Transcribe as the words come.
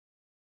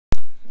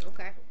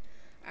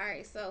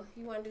right, so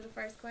you want to do the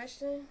first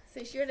question?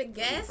 Since you're the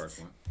guest. The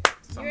first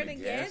one. You're the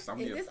guest.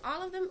 Is this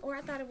all of them, or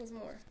I thought it was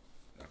more?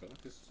 I feel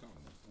like this is all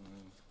of them.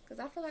 Because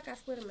I feel like I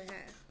split them in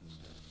half.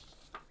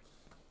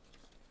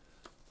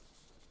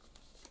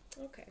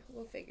 Okay,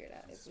 we'll figure it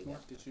out as we go.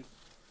 Did you?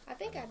 I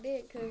think I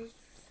did, because...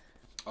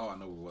 Oh, I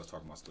know we was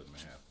talking about splitting in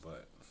half,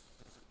 but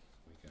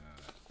we can...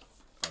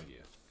 oh,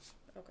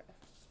 yeah. Okay.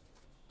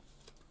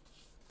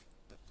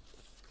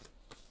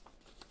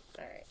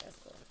 All right, that's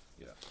cool.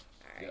 Yeah. All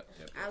right.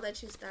 Yep. I'll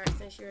let you start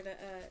since you're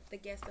the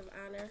guest of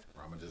honor.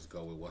 I'm going to just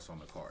go with what's on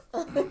the card.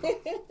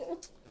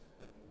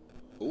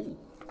 Ooh.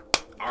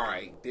 All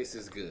right, this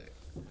is good.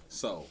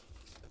 So,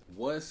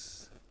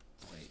 what's...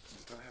 Wait,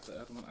 do I have the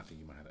other one? I think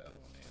you might have the other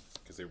one, man.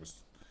 Because there was...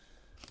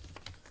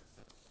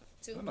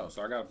 Two? No,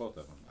 so I got both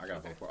of them. I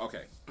got both.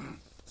 Okay.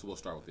 So we'll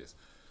start with this.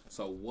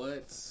 So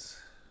what's...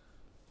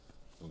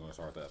 We're going to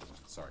start with the other one.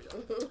 Sorry,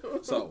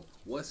 y'all. So,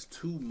 what's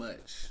too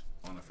much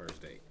on a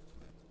first date?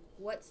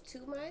 What's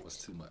too much?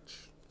 What's too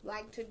much?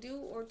 Like to do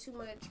or too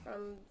much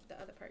from the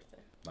other person?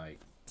 Like,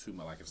 too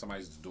much. Like, if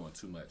somebody's doing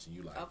too much and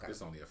you like, okay.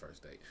 It's only a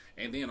first date.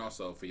 And then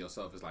also, for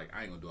yourself, it's like,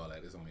 I ain't going to do all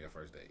that. It's only a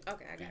first date.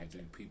 Okay, I got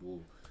you.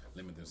 People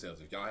limit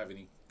themselves. If y'all have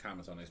any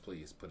comments on this,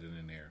 please put it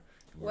in there.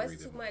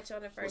 What's too much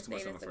on the first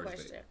date is the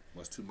question.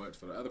 What's too much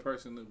for the other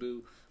person to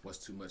do? What's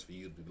too much for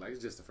you to do? Like,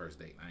 it's just the first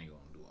date. I ain't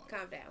going to do all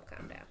that.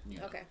 Calm down. You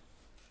know. Okay.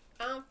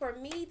 For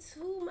me,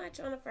 too much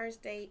on the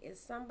first date is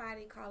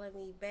somebody calling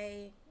me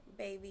bae,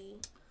 baby.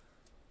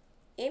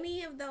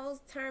 Any of those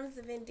terms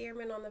of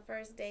endearment on the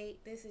first date,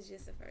 this is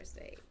just a first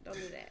date. Don't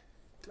do that.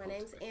 My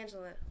name's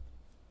Angela.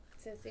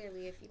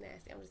 Sincerely, if you're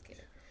nasty. I'm just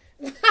kidding.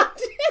 I'm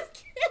just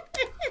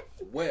kidding.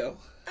 Well.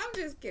 I'm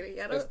just kidding.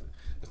 That's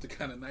the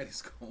kind of night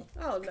it's going.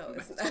 Oh, no,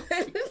 it's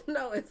not.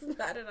 No, it's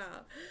not at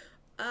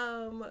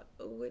all.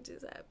 What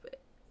just happened?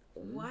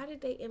 Why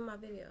did they end my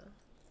video?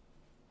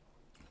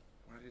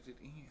 Why did it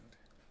end?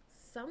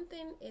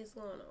 Something is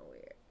going on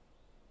weird.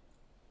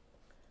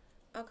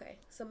 Okay,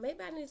 so maybe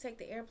I need to take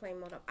the airplane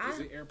mode off. Is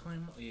it airplane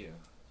mode? Yeah.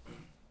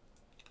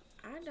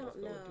 I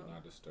don't know. Do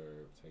not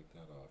disturb. Take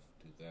that off.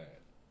 Do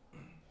that.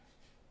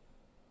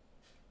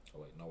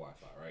 Oh, wait. No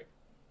Wi-Fi, right?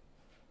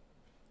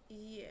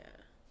 Yeah.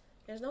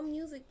 There's no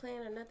music playing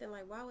or nothing.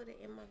 Like, why would it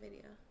end my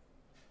video?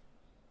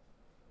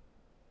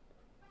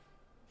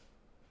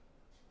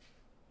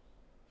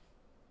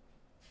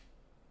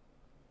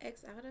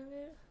 X out of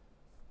it?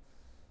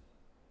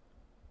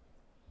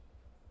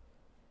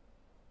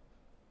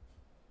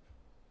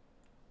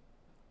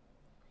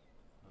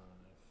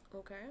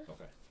 Okay.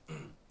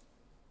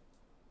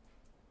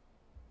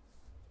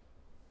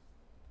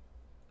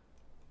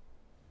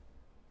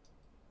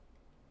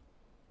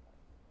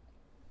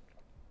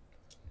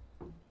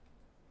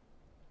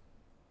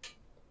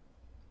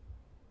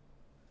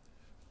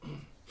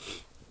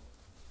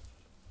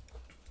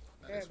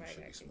 Everybody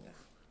got kicked off.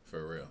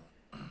 For real.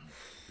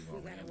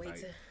 We gotta wait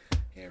to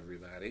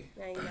everybody.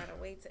 Now you gotta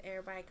wait till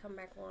everybody come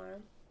back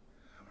on.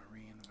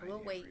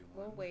 We'll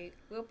wait.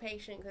 We're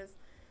patient because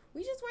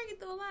we just working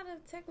through a lot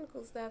of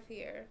technical stuff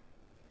here.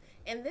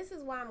 And this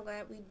is why I'm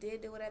glad we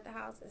did do it at the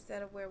house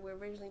instead of where we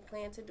originally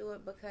planned to do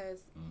it, because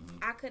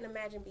I couldn't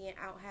imagine being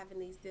out having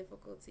these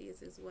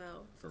difficulties as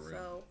well. For real.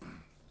 So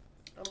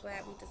I'm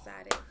glad we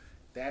decided.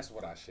 That's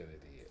what I should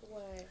have did.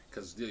 What?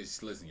 Because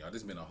listen, y'all,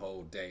 this has been a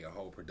whole day, a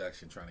whole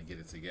production trying to get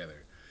it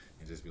together.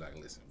 And just be like,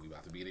 listen, we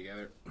about to be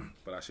together.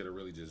 But I should have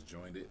really just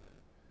joined it.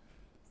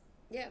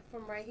 Yeah,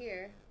 from right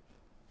here.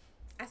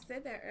 I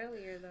said that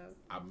earlier, though.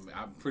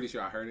 I'm pretty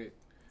sure I heard it.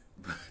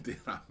 But then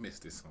I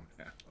missed it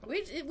somehow.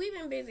 We've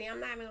been busy. I'm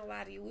not even gonna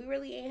lie to you. We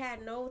really ain't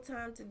had no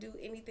time to do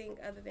anything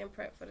other than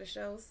prep for the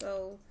show.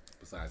 So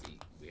besides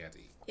eat, we had to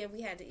eat. Yeah,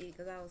 we had to eat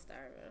because I was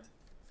starving.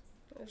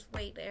 Just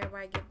wait till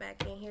everybody get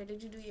back in here.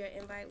 Did you do your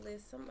invite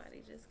list?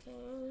 Somebody just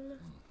came.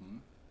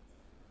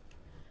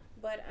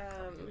 But get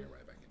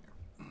right back in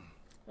there.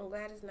 I'm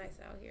glad it's nice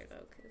out here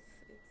though, because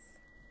it's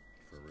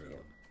for real.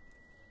 Cute.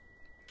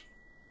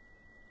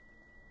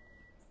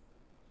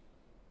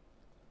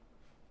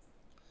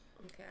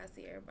 Okay, I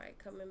see everybody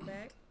coming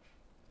back.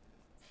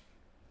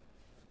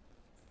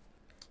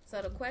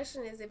 So the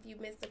question is, if you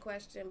missed the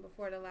question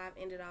before the live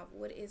ended off,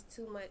 what is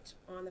too much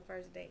on the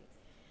first date?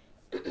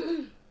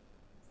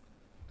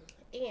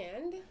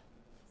 And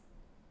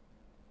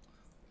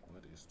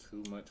what is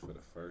too much for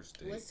the first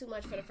date? What's too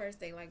much for the first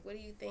date? Like, what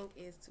do you think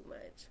is too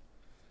much?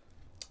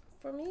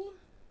 For me,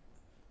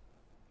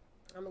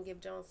 I'm gonna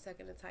give Jones a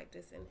second to type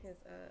this in his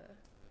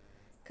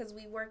because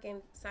we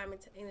working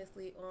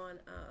simultaneously on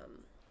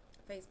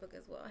Facebook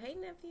as well. Hey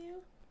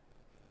nephew.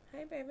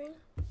 Hey baby.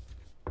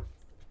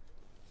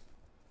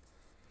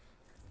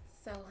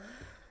 So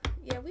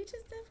yeah, we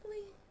just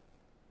definitely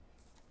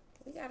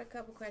we got a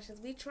couple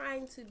questions. We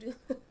trying to do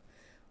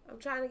I'm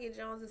trying to get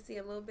Jones to see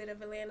a little bit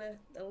of Atlanta,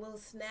 a little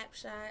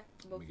snapshot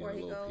before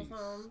he goes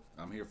home.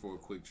 I'm here for a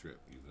quick trip,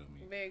 you feel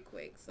me? Very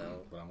quick,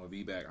 so. But I'm going to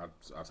be back.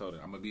 I told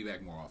her, I'm going to be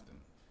back more often.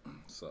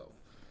 So,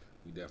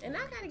 we definitely. And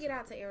I got to get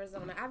out to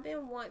Arizona. I've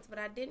been once, but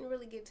I didn't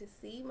really get to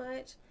see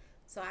much.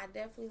 So I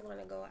definitely want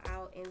to go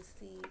out and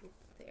see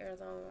the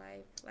Arizona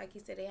life. Like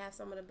you said, they have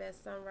some of the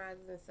best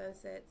sunrises and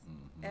sunsets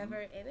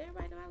ever, and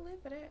everybody know I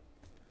live for that.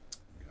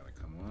 You gotta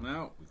come on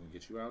out. We're gonna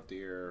get you out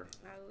there.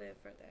 I live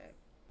for that.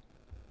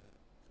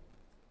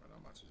 Right,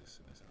 I'm about to just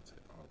send this out to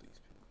all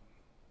these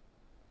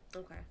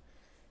people. Okay.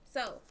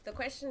 So the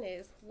question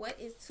is, what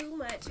is too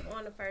much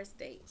on a first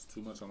date? It's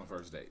too much on a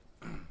first date.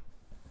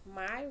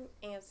 My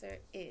answer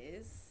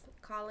is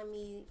calling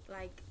me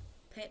like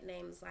pet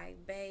names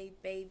like babe,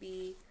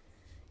 baby,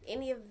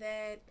 any of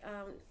that.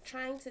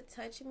 Trying to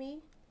touch me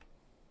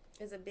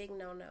is a big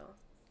no-no.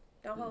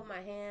 Don't hold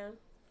my hand.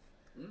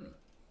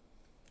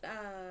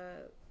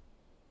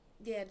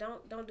 Yeah,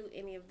 don't do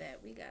any of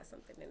that. We got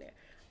something in there.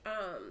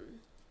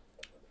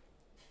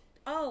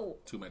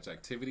 Too much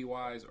activity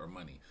wise or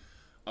money.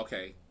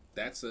 Okay,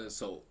 that's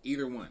so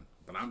either one.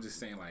 But I'm just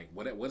saying, like,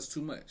 what's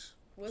too much?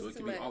 What's so it too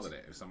can be much? all of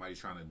that. If somebody's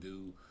trying to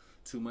do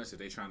too much, if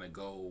they trying to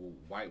go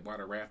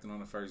whitewater rafting on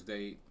the first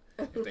date,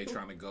 if they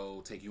trying to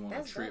go take you on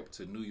a trip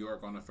to New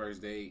York on the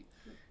first date,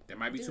 that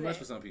might be too much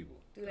for some people.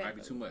 It might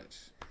be too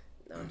much.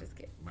 No, I'm just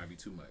kidding. It might be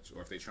too much.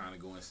 Or if they trying to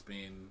go and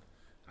spend,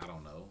 I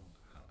don't know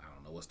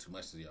what's too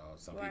much to y'all.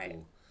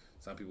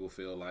 Some people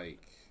feel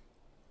like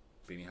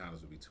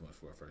Benihana's would be too much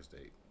for a first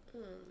date.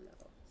 No.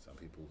 Some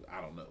people,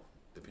 I don't know.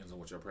 Depends on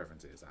what your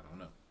preference is. I don't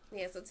know.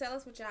 Yeah, so tell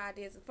us what your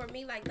ideas. For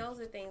me, like, those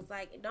are things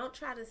like, don't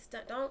try to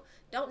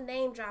don't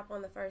name drop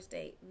on the first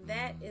date.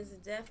 That is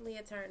definitely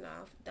a turn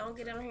off. Don't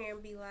get on here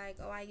and be like,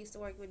 oh, I used to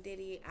work with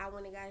Diddy, I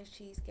went and got his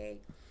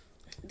cheesecake.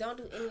 Don't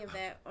do any of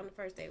that on the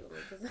first date with me.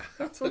 Cause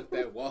I took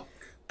that walk.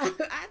 I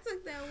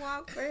took that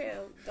walk for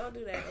him. Don't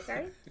do that,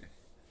 okay?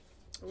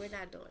 We're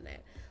not doing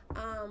that.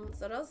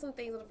 So those are some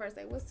things on the first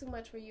date. What's too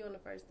much for you on the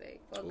first date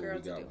for a girl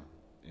to do? One.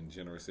 And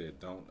Jennifer said,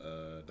 "Don't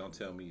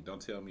tell me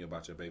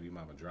about your baby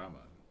mama drama."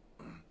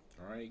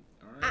 All right.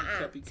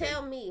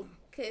 Tell me,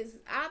 cause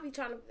I'll be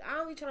trying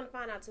to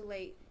find out too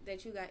late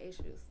that you got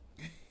issues.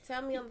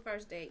 Tell me on the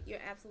first date.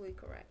 You're absolutely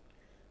correct.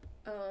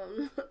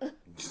 You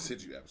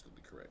said you're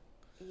absolutely correct.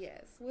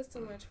 Yes. What's too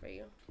much for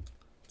you?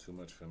 Too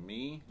much for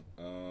me.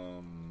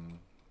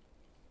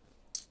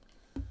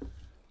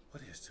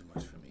 What is too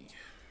much for me?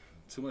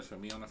 Too much for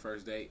me on the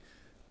first date.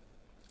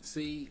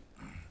 See,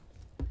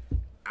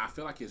 I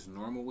feel like it's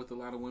normal with a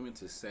lot of women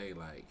to say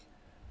like,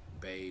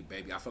 babe,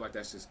 baby. I feel like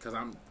that's just because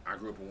I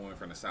grew up a woman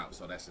from the South,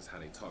 so that's just how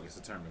they talk. It's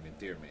a term of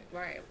endearment.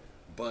 Right.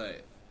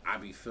 But I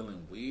be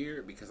feeling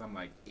weird because I'm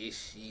like, is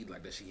she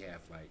like, does she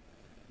have like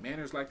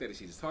manners like that? Is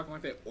she just talking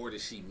like that, or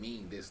does she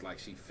mean this like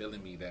she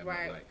feeling me that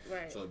way? Like,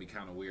 so it'd be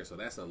kind of weird. So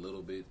that's a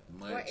little bit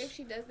much. Or if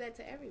she does that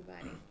to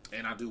everybody.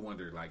 And I do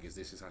wonder, like, is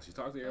this just how she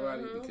talks to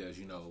everybody? Because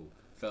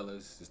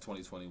fellas, it's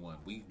 2021.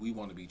 We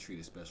want to be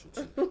treated special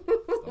too.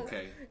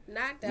 Okay,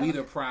 Not that. We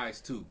the prize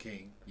too,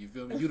 King. You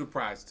feel me? You the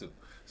prize too.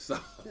 So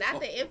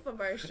not the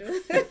infomercial.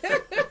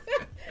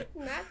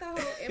 Not the whole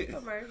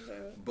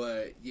infomercial.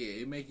 But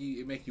yeah, it make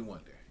you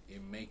wonder.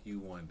 It make you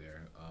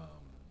wonder.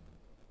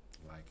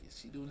 Like, is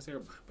she doing this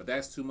here? But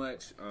that's too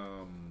much.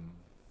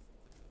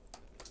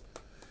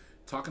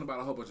 Talking about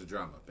a whole bunch of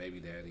drama, baby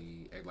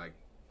daddy, like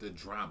the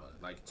drama,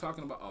 like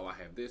talking about, oh, I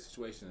have this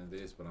situation and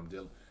this, but I'm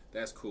dealing.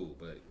 That's cool.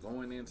 But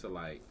going into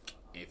like,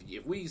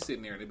 if we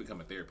sitting there and it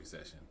become a therapy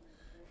session,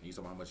 and you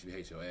talk about how much you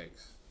hate your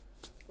ex,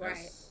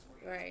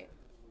 right.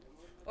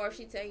 Or if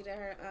she tell you that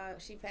her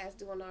she passed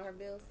due on all her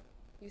bills,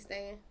 you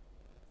staying?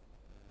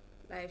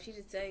 Like, if she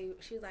just tell you,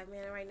 she's like,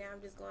 man, right now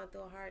I'm just going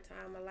through a hard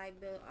time. My light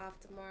bill off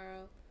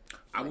tomorrow.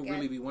 I would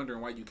really be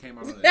wondering why you came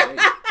out on a date.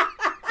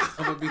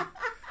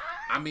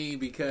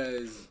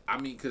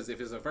 Because if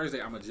it's a first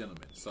date, I'm a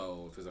gentleman.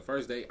 So if it's a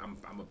first date, I'm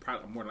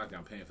more than likely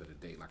I'm paying for the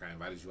date. Like, I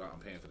invited you out,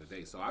 I'm paying for the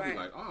date. So I'd be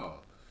like,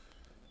 oh,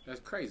 that's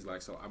crazy.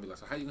 Like, so I'd be like,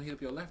 so how you gonna hit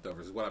up your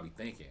leftovers? Is what I'd be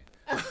thinking.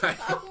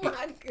 Oh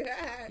my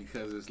God.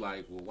 Because it's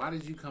like, well, why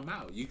did you come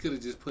out? You could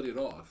have just put it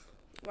off.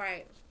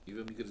 Right. You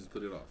feel me? You could just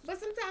put it off. But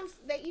sometimes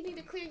you need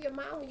to clear your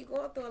mind when you're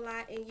going through a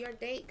lot, and your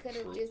date could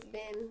have just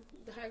been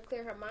her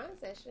clear her mind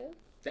session.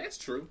 That's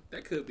true.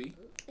 That could be.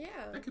 Yeah.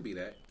 That could be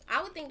that.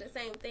 I would think the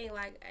same thing.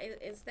 Like,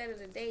 instead of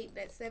the date,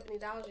 that $70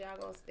 y'all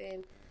gonna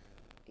spend,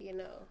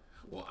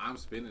 Well, I'm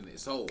spending it.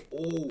 So,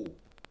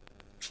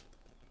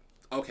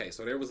 okay,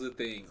 so there was a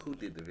thing. Who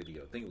did the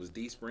video? I think it was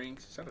D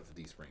Springs. Shout out to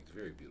D Springs.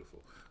 Very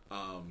beautiful.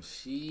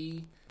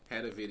 She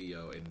had a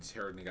video, and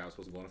her and the guy was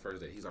supposed to go on the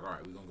first date. He's like, all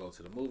right, we're going to go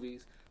to the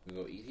movies. We're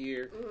going to go eat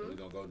here. And we're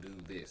going to go do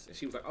this. And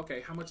she was like,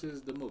 okay, how much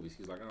is the movies?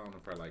 He's like, I don't know,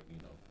 probably like,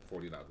 $40.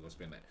 We're going to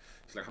spend that.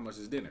 She's like, how much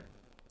is dinner?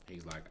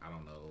 He's like, I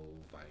don't know,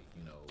 like, I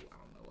don't know,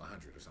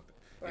 100 or something.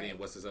 Right. And then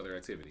what's this other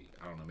activity?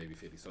 I don't know, maybe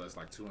 50. So that's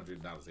like $200 they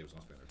was going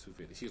to spend, or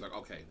 $250. She's like,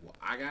 okay, well,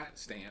 I got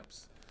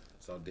stamps.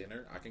 So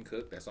dinner, I can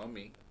cook. That's on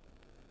me.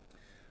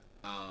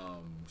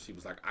 She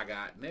was like, I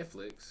got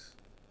Netflix.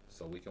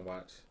 So we can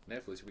watch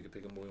Netflix. We can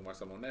pick a movie and watch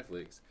something on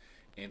Netflix.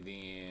 And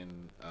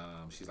then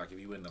she's like, if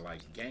you into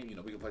like game,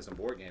 we can play some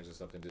board games or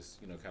something.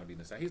 Just kind of be in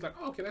the side. He's like,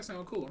 oh, okay, that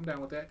sounds cool. I'm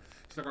down with that.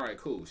 She's like, all right,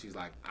 cool. She's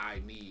like,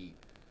 I need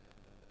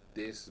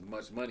this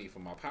much money for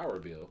my power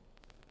bill.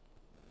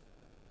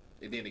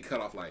 And then they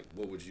cut off like,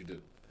 what would you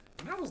do?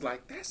 And I was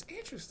like, that's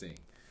interesting.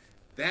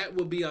 That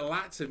would be a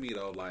lot to me,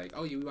 though. Like,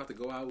 oh, yeah, we about to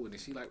go out. And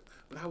she like,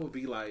 but I would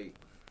be like.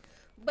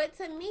 But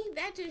to me,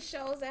 that just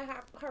shows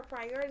that her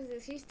priorities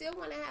is she still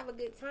want to have a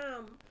good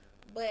time,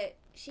 but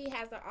she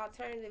has an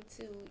alternative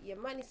to your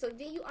money. So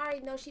then you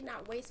already know she's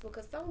not wasteful,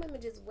 because some women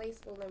just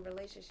wasteful in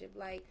relationship.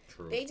 Like,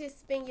 True. They just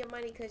spend your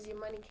money because your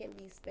money can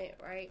be spent,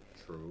 right?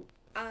 True.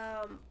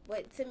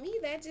 But to me,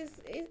 that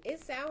just it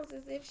sounds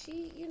as if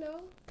she,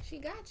 she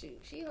got you.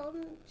 She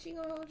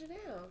gonna hold you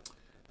down.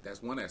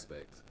 That's one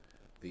aspect.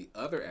 The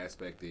other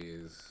aspect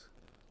is,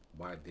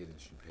 why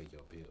didn't you pay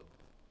your bill?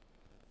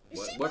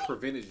 What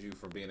prevented you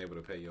from being able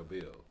to pay your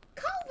bill?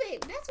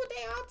 COVID. That's what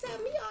they all tell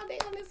me all day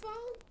on this phone.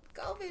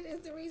 COVID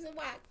is the reason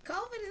why.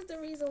 COVID is the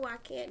reason why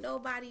can't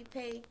nobody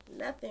pay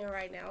nothing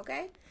right now,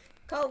 okay?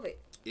 COVID.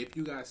 If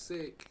you got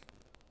sick,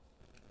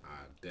 I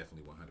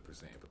definitely 100%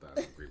 empathize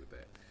and agree with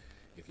that.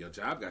 If your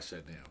job got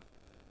shut down,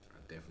 I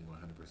definitely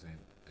 100%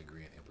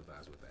 agree and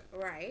empathize with that.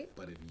 Right.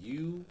 But if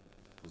you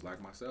was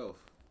like myself,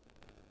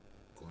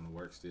 going to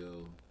work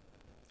still,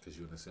 because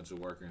you're an essential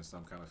worker in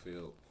some kind of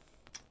field,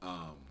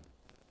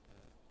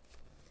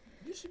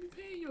 you should be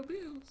paying your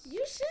bills.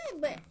 You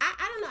should, but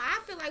I don't know. I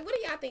feel like, what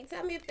do y'all think?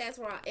 Tell me if that's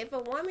wrong. If a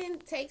woman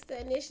takes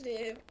the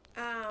initiative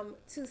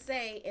to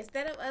say,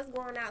 instead of us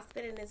going out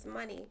spending this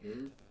money,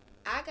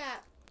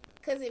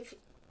 because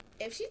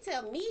if she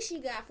tell me she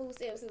got food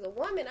stamps as a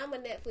woman, I'm a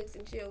Netflix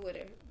and chill with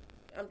her.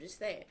 I'm just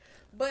saying.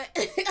 But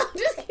I'm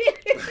just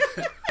kidding.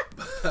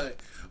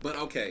 but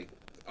okay,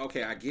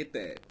 I get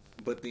that.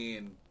 But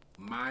then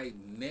my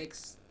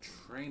next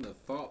train of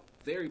thought,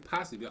 very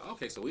possibly,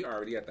 okay, so we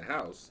already at the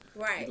house.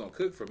 Right. You're going to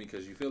cook for me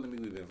because you feeling me.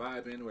 We've been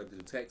vibing. We're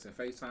through text and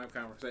FaceTime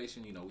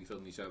conversation. We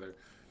feeling each other.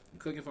 You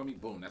cooking for me.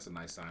 Boom, that's a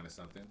nice sign of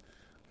something.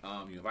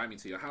 You invite me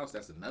to your house.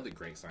 That's another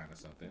great sign of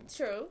something.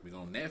 True. We're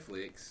going to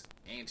Netflix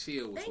and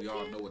chill, which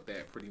all know what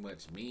that pretty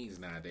much means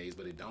nowadays,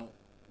 but it don't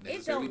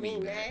necessarily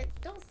mean that.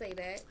 Don't say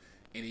that.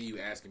 And then you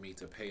asking me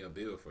to pay a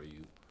bill for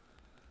you,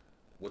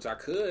 which I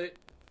could.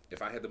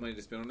 If I had the money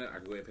to spend on that, I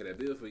could go ahead and pay that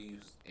bill for you.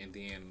 And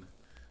then,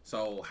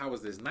 so how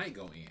is this night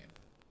going to end?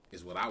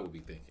 Is what I would be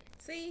thinking.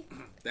 See?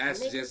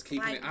 That's just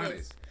keeping it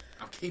honest.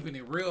 I'm keeping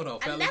it real, though,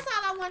 fellas. And that's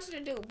all I want you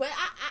to do. But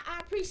I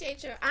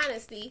appreciate your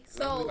honesty.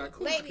 So, like,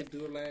 cool, ladies, I could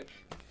do it like,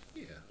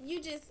 yeah. You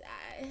just,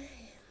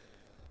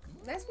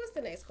 what's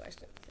the next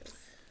question?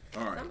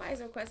 All right.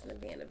 Somebody's requesting to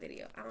be in a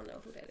video. I don't know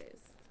who that is.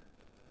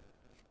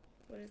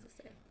 What does it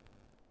say?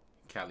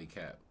 Cali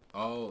Cap.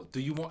 Oh, do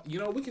you want,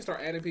 we can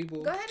start adding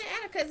people. Go ahead and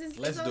add it, because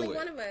it's only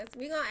one of us.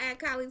 We're going to add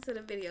Kylie to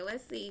the video.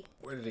 Let's see.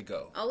 Where did it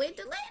go? Oh, it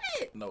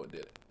deleted. No, it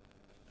didn't.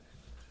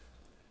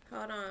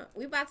 Hold on.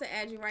 We about to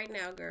add you right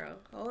now, girl.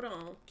 Hold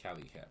on.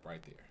 Cali Cap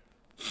right there.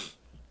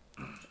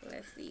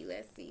 Let's see.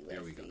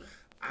 There we go.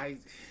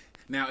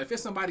 Now, if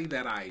it's somebody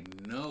that I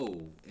know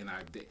and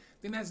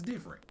then that's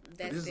different.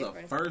 This is a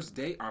first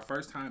date, our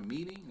first time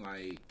meeting.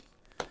 Like,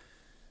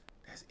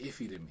 that's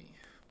iffy to me.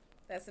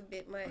 That's a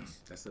bit much.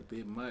 That's a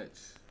bit much.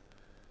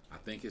 I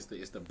think it's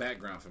the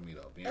background for me,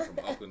 though. Being from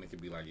Oakland, it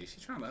could be like, is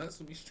she trying to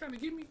hustle me? Is she trying to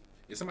get me?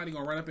 Is somebody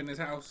going to run up in this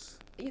house?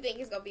 You think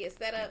it's going to be a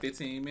setup?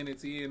 15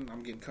 minutes in,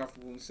 I'm getting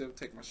comfortable and stuff,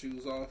 take my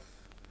shoes off.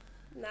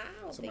 Nah,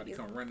 I don't Somebody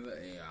think come running up.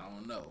 Hey, I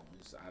don't know.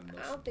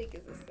 I don't think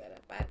it's a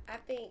setup. I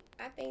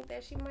think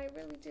that she might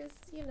really just,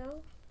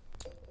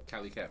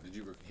 Cali Cap, did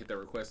you hit that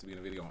request to be in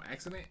a video on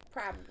accident?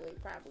 Probably.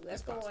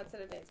 Let's go on to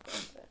the next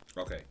question.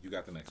 Okay, you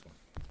got the next one.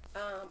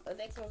 The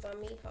next one's on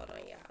me. Hold on,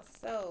 y'all.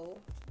 So,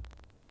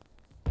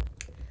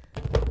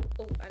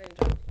 I didn't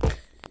drop.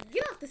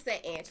 Get off the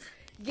set, Ange.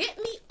 Get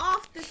me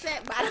off the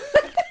set, by the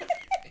way.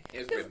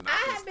 Because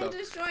I have been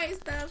destroying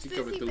stuff since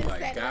he's been like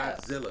setting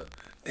up. Godzilla.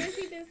 Since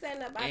he's been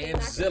setting up,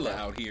 and Zilla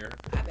out here.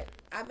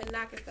 I've been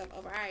knocking stuff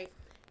over. All right.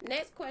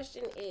 Next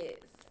question is: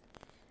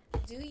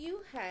 do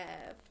you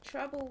have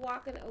trouble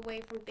walking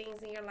away from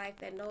things in your life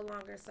that no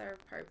longer serve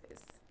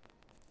purpose?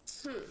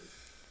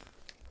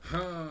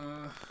 What's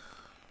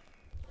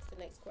the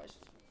next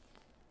question?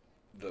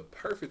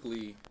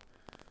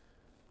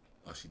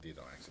 Oh, she did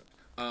on accident.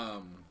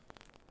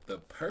 The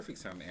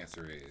perfect time to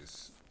answer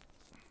is,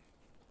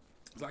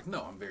 it's like,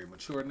 no, I'm very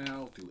mature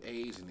now through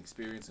age and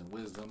experience and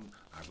wisdom.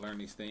 I've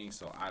learned these things,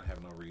 so I'd have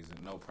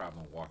no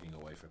problem walking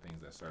away for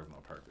things that serve no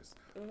purpose.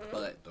 Mm-hmm.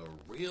 But the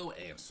real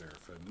answer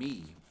for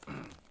me,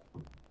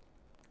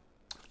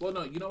 well,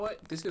 no, you know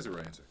what? This is a real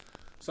answer.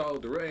 So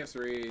the real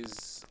answer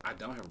is, I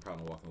don't have a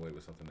problem walking away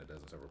with something that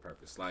doesn't serve a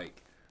purpose.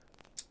 Like,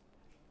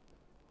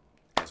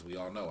 as we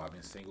all know, I've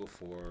been single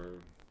for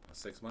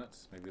 6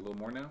 months, maybe a little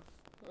more now.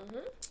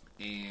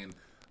 Mm-hmm. And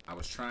I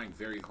was trying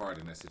very hard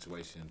in that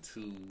situation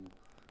to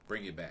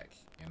bring it back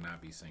and not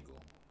be single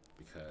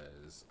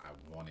because I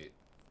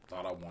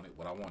thought I wanted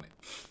what I wanted.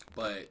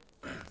 But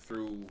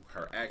through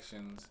her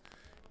actions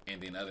and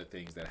then other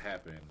things that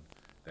happened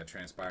that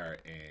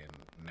transpired, and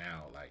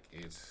now like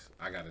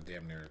I got a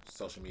damn near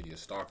social media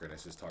stalker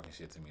that's just talking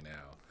shit to me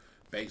now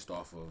based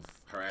off of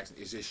her action.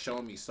 It's just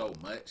showing me so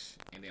much,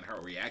 and then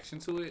her reaction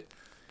to it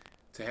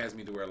has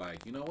me to where,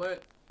 like, you know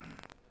what?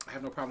 I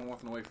have no problem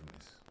walking away from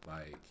this.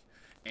 Like,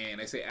 And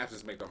they say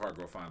absence make the heart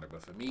grow fonder.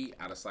 But for me,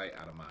 out of sight,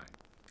 out of mind.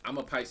 I'm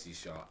a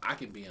Pisces, y'all. I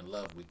can be in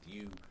love with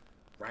you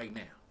right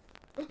now.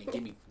 And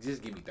give me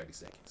 30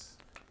 seconds.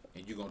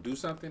 And you're going to do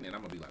something, and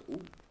I'm going to be like,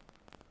 ooh.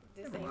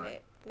 This ain't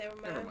it. Never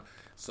mind.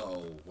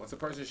 So, once a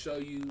person show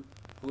you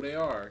who they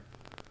are,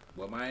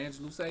 what Maya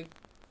Angelou say,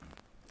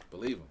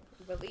 believe them.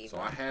 So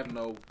I have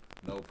no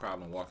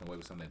problem walking away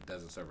with something that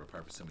doesn't serve a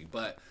purpose to me.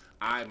 But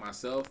I,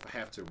 myself,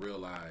 have to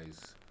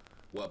realize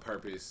what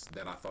purpose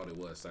that I thought it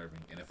was serving,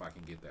 and if I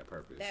can get that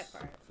purpose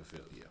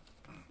fulfilled. Yeah.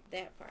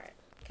 That part.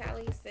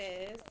 Callie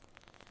says,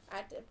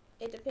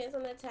 it depends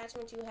on the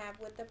attachment you have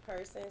with the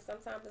person.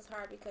 Sometimes it's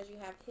hard because you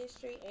have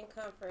history and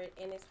comfort,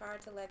 and it's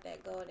hard to let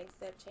that go and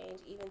accept change,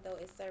 even though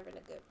it's serving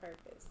a good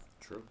purpose.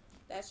 True.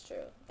 That's true.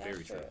 That's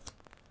Very true.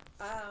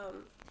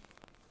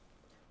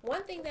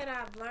 One thing that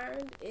I've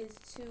learned is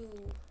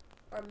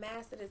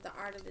mastered is the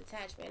art of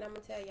detachment, and I'm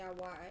going to tell y'all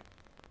why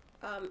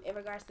in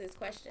regards to this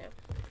question.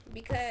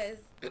 Because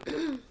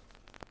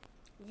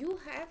you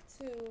have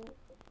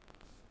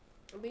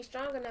to be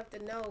strong enough to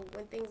know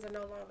when things are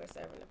no longer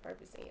serving a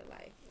purpose in your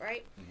life,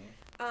 right?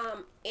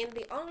 Mm-hmm. And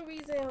the only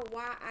reason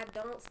why I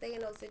don't stay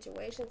in those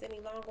situations any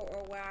longer,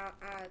 or why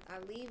I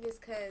leave, is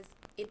because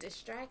it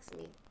distracts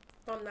me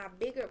from my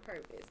bigger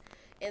purpose.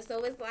 And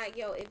so it's like,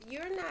 yo, if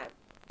you're not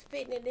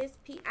fitting in this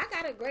piece, I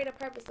got a greater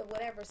purpose of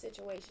whatever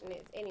situation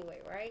is anyway,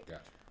 right?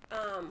 Gotcha.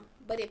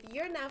 But if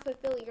you're not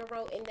fulfilling your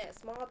role in that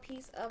small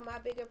piece of my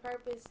bigger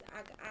purpose,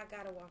 I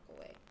gotta walk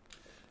away.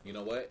 You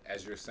know what?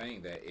 As you're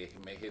saying that, it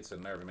hits a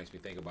nerve. It makes me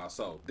think about,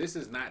 so this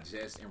is not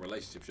just in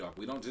relationships, y'all.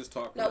 We don't just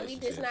talk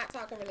relationships. No, we just not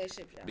talking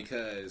relationships, y'all.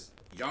 Because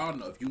y'all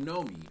know, if you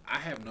know me, I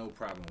have no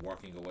problem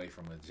walking away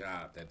from a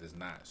job that does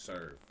not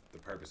serve the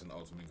purpose and the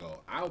ultimate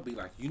goal. I'll be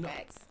like, you know,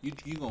 you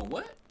going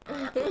what? All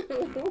right,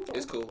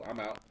 it's cool. I'm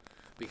out.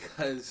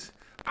 Because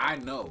I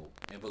know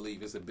and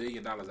believe it's $1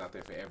 billion out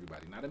there for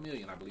everybody. Not $1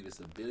 million. I believe it's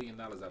 $1 billion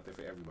out there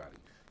for everybody.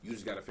 You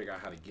just got to figure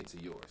out how to get to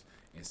yours.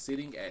 And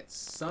sitting at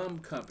some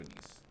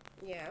companies,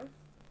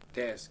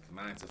 desk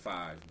 9 to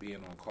 5, being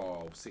on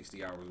call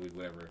 60 hours a week,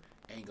 whatever,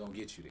 ain't gonna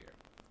get you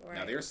there. Right.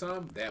 Now there's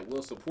some that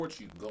will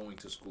support you going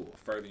to school,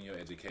 furthering your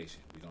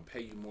education. We're gonna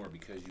pay you more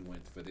because you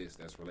went for this.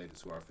 That's related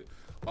to our field.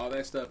 All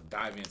that stuff.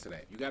 Dive into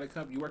that. You got a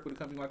company, you work with a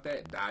company like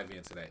that. Dive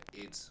into that.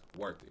 It's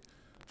worth it.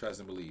 Trust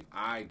and believe.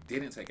 I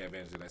didn't take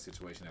advantage of that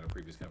situation at a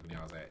previous company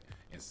I was at,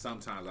 and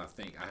sometimes I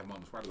think I have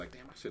moments where I'm like,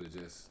 damn, I should have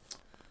just.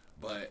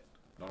 But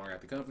no longer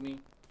at the company.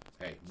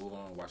 Hey, move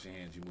on, wash your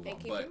hands, you move on.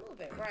 Keep it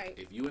moving, right.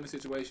 If you're in a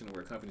situation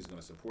where a company is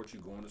going to support you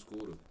going to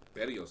school to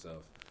better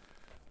yourself,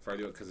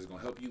 further, because it's going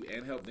to help you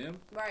and help them,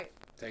 right,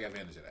 take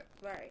advantage of that.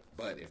 Right.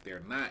 But if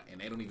they're not,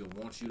 and they don't even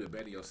want you to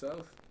better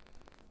yourself,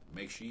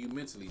 make sure you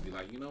mentally be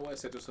like, you know what,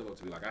 set yourself up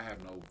to be like, I have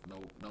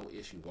no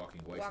issue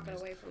walking away from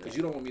this. Because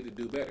you don't want me to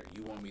do better.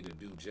 You want me to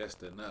do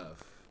just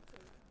enough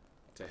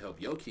to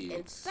help your kids.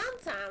 And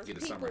sometimes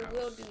people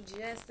will do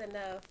just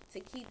enough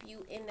to keep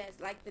you in that,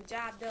 like the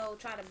job they'll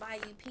try to buy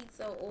you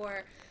pizza,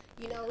 or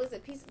it's a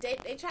piece.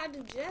 They try to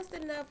do just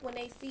enough when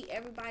they see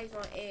everybody's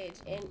on edge,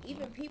 and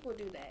even people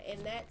do that,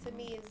 and that to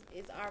me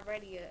is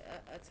already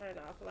a turn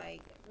off.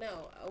 Like,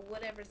 no,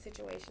 whatever the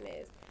situation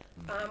is.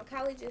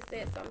 Kylie just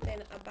said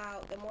something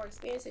about the more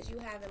experiences you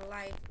have in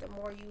life, the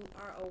more you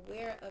are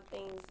aware of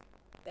things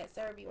that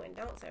serve you and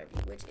don't serve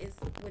you,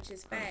 which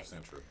is facts.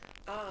 100% true.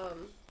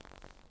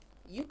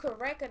 You can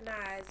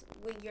recognize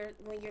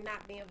when you're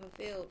not being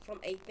fulfilled from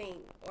a thing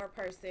or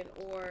person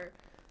or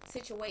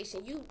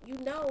situation. You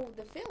know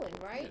the feeling,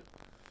 right?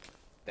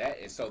 Yeah.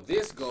 So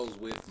this goes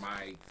with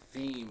my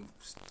theme,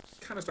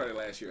 kind of started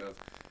last year, of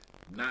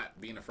not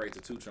being afraid to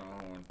toot your own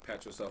horn,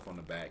 pat yourself on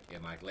the back,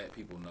 and like let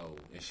people know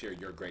and share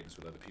your greatness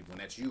with other people, and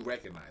that you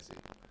recognize it.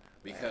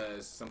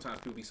 Because sometimes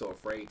people be so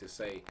afraid to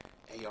say,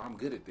 hey, yo, I'm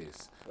good at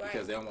this. Right.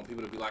 Because they don't want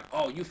people to be like,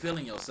 oh, you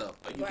feeling yourself.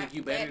 Oh, you think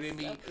you better than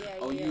me?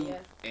 Yeah.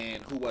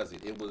 And who was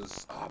it? It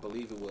was, I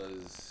believe it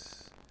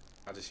was,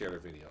 I just shared her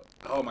video.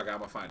 Oh, my God, I'm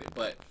going to find it.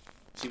 But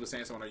she was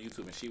saying something on her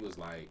YouTube, and she was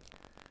like,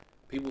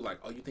 people like,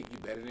 oh, you think you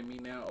better than me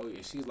now? Oh,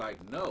 and she's like,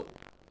 no.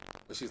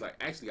 But she's like,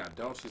 actually, I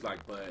don't. She's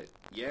like, but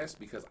yes,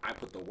 because I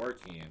put the work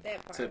in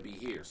to be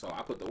here. So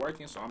I put the work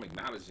in, so I'm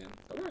acknowledging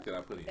the work that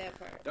I put in. That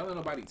part. Don't let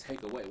nobody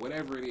take away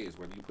whatever it is,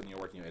 whether you put in your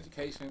work in your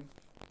education,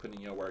 putting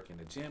in your work in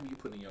the gym, you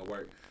put in your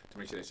work to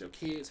make sure that your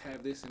kids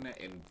have this and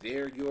that, and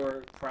they're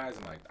your prize.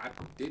 And like, I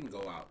didn't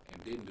go out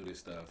and didn't do this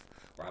stuff,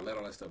 or I let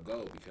all that stuff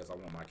go because I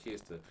want my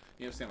kids to, you know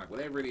what I'm saying? Like,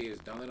 whatever it is,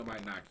 don't let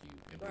nobody knock you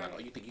and be like, oh,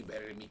 you think you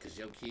better than me because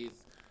your kids.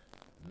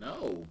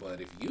 No,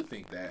 but if you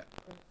think that,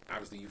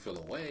 obviously you feel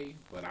away,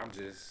 but I'm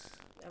just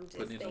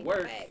putting in the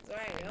work. Facts,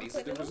 right. These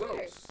are the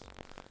results.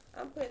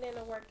 I'm putting in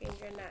the work and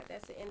you're not.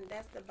 That's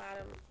the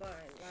bottom line.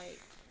 Like,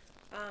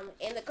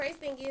 and the crazy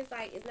thing is,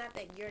 like, it's not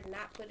that you're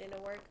not putting in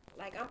the work.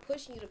 Like, I'm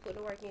pushing you to put in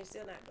the work and you're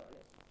still not doing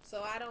it.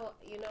 So I don't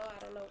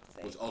know what to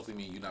say. Which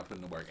ultimately means you're not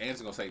putting in the work.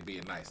 Ann's gonna say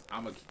being nice.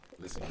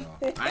 Listen,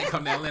 y'all. I ain't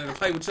come down Atlanta to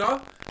play with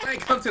y'all. I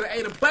ain't come to the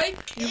A to play.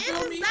 You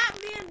feel me?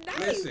 Not being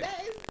nice.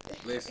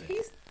 Listen.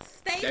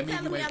 That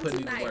means you ain't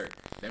putting in the work.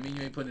 That means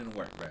you ain't putting in the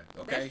work, bro.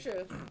 Okay? That's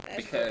true.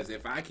 Because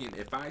if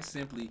I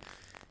simply,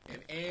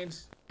 And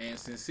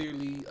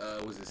sincerely,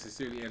 was it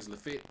sincerely Angela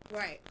Fit?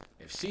 Right.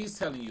 If she's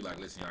telling you, like,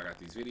 listen, I got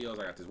these videos,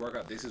 I got this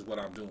workout, this is what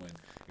I'm doing.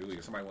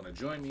 If somebody want to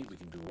join me, we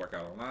can do a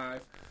workout on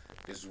live.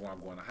 This is where I'm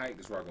going to hike.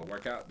 This is where I go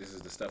work out. This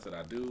is the stuff that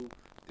I do.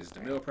 This is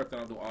the meal prep that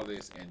I'm doing, all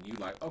this. And you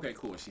like, okay,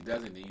 cool. And she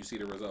doesn't, then you see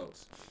the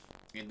results.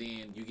 And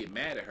then you get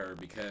mad at her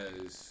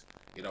because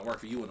it don't work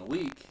for you in a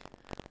week.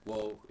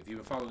 Well, if you've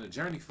been following the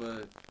journey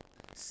for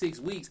 6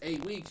 weeks,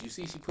 8 weeks, you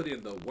see she put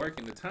in the work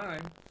and the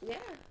time. Yeah.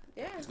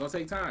 Yeah. It's going to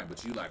take time.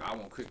 But you like, I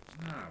want quick.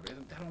 Nah,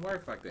 that don't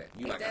work like that.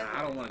 You like,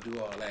 I don't want to do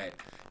all that.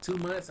 2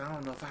 months, I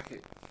don't know if I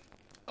could.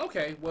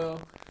 Okay,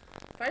 well.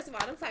 First of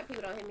all, them type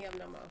people don't hit me up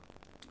no more.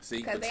 See,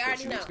 because they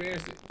already know.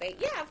 Experienced it.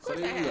 Yeah, of course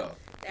so I have. Go.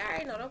 They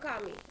already know. Don't call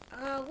me.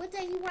 What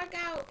day you work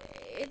out?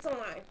 It's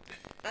online.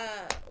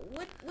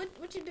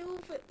 What you do?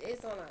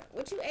 It's online.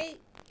 What you ate?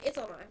 It's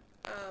online.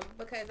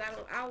 Because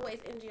I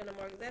always energy on the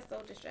morning. That's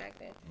so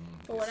distracting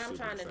for what I'm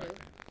trying to do.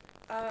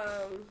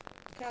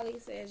 Kelly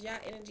says y'all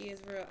energy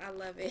is real. I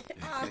love it.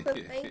 Oh,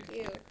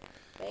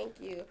 thank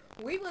you.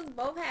 We was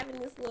both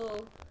having this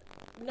little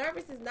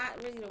nervous is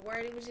not really the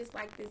word. It was just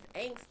like this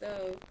angst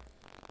of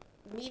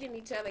meeting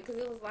each other because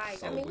it was like,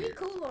 so I mean, weird. We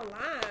cool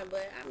online,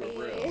 but I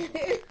mean,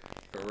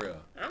 for real.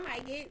 I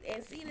might get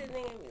and see this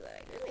nigga and be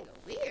like, this nigga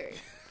weird.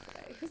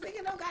 Like, this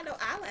nigga don't got no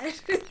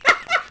eyelashes.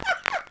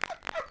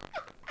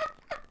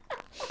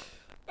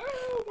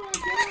 Oh my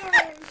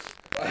gosh.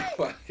 Oh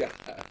my gosh.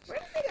 Where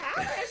the nigga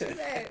eyelashes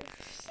at?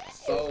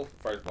 So,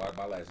 first of all,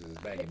 my lashes is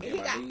banging. Me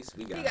and my niece,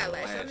 we got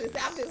lashes.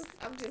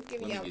 I'm just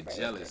giving y'all get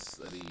jealous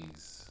of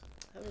these.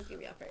 I'm just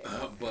giving y'all friends.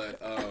 But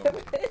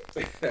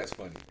that's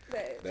funny.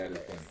 That is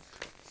funny.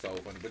 So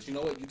funny. But you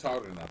know what? You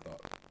taller than I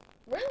thought.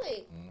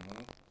 Really?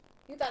 Mm-hmm.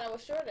 You thought I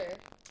was shorter?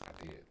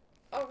 I did.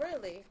 Oh,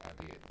 really? I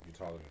did. You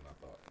taller than I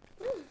thought.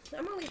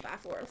 I'm only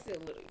 5'4". I'm still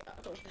little.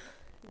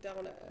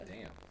 Don't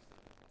Damn.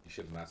 You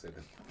should have not said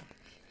that.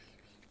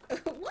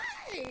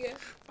 Why?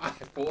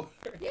 5'4".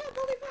 Yeah, I'm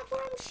only 5'4".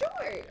 I'm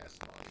short. That's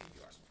small.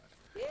 You are smart.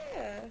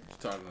 Yeah. You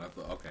taller than I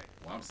thought. Okay.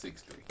 Well, I'm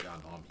 6'3". Y'all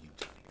know I'm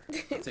huge.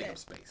 I take up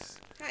space.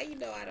 How you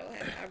know I don't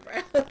have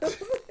eyebrows?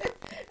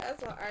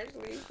 That's what Archie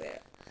Lee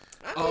said.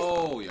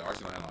 Yeah,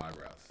 Archie don't have no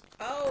eyebrows.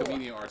 Oh.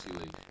 Comedian Archie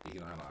Lee, he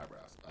don't have no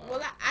eyebrows.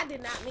 Well, I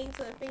did not mean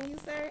to offend you,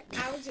 sir.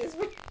 I was just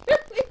really...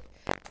 This is...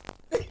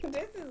 Can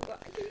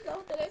you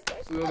go to the next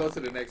question? We'll go to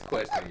the next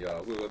question,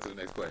 y'all. We'll go to the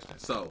next question.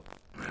 So,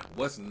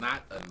 what's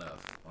not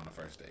enough on a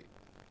first date?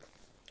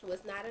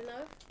 What's not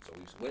enough? So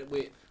we went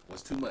with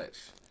what's too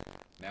much.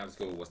 Now let's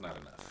go with what's not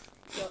enough.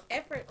 So,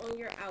 effort on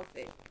your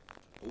outfit.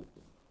 Ooh,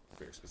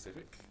 very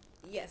specific.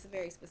 Yes,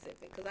 very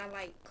specific. Because I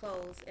like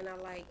clothes and I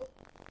like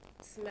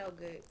smell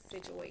good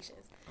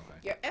situations. Okay.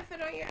 Your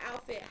effort on your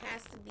outfit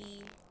has to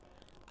be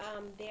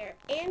there,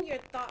 and your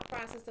thought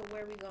process of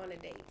where we're going to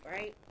date,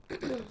 right?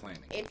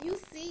 Planning. If you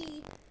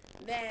see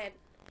that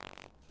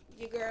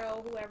your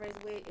girl, whoever is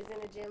with, is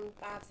in the gym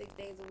 5-6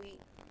 days a week,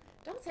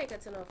 don't take her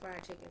to no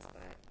fried chicken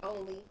spot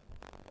only,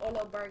 or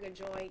no burger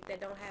joint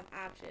that don't have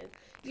options.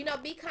 You know,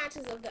 be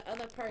conscious of the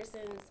other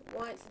person's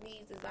wants,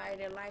 needs, desire,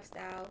 their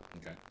lifestyle.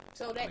 Okay.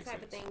 So that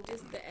type of thing,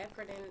 just the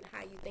effort and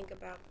how you think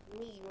about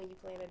me when you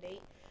plan a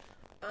date.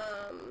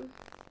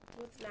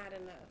 What's not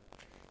enough?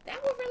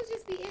 That would really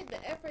just be it.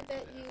 The effort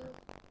that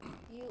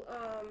you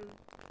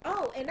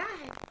oh, and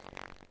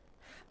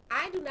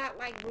I do not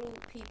like rude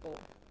people.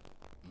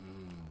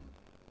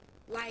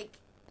 Like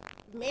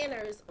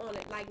manners on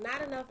it. Like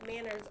not enough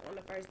manners on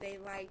the first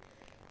date. Like,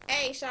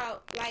 hey,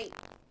 shout, like,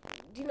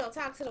 you know,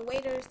 talk to the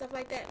waiter and stuff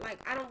like that. Like,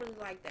 I don't really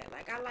like that.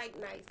 Like, I like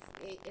nice.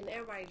 And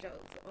everybody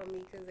jokes on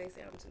me because they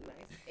say I'm too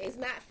nice. It's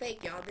not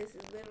fake, y'all. This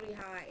is literally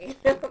how I am.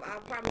 I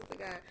promise to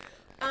God.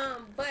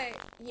 But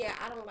yeah,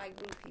 I don't like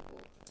rude people.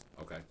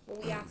 Okay. When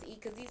we out to eat,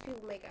 because these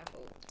people make our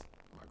food.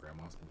 My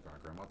grandma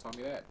taught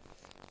me that.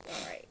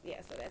 All right.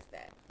 Yeah. So that's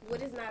that.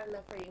 What is not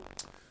enough for you?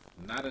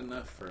 Not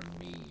enough for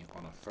me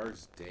on a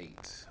first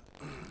date.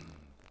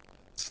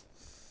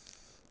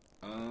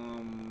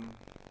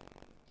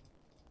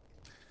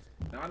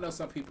 Now I know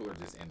some people are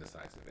just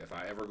indecisive. If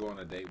I ever go on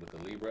a date with a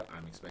Libra,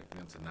 I'm expecting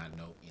them to not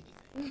know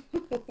anything.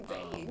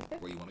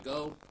 Where you want to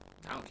go?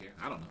 I don't care.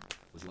 I don't know.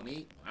 What you want to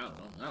eat? I don't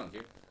know. I don't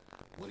care.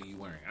 What are you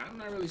wearing? I'm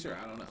not really sure.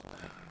 I don't know.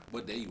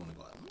 What day you want to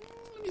go out?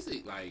 Let me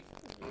see. Like,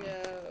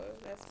 yeah,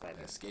 that's funny.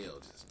 That scale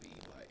just be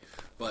like,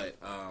 but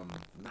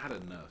not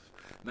enough.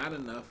 Not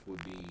enough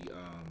would be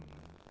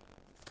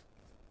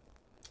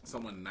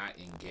someone not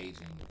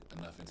engaging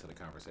enough into the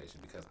conversation,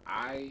 because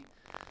I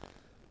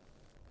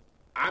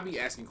be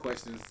asking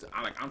questions.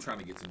 I'm trying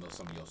to get to know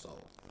some of your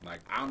soul.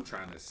 Like, I'm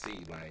trying to see,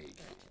 like,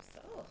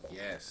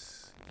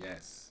 yes.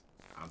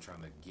 I'm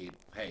trying to get,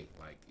 hey,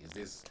 like,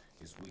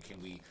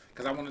 can we,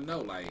 because I want to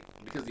know, like,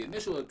 because the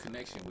initial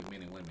connection with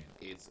men and women,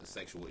 it's a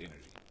sexual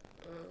energy.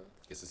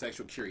 It's a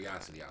sexual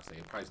curiosity, I'll say.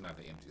 It probably not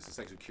the energy. It's a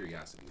sexual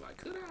curiosity. Like,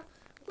 could I,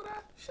 would I,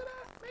 should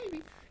I,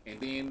 maybe.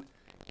 And then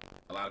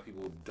a lot of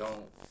people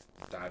don't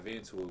dive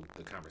into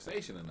the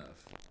conversation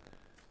enough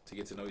to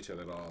get to know each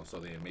other at all. So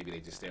then maybe they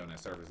just stay on that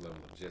surface level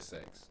of just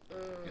sex.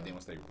 And then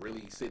once they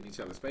really sit in each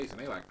other's space and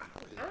they like, I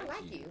don't really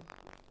like you.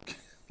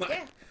 Like,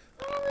 Yeah.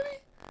 oh, really?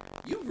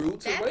 You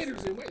rude to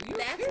waiters and wait.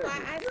 That's terrible.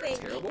 why I You're say a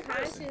terrible be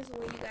conscious person.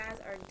 when you guys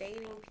are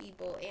dating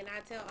people, and I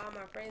tell all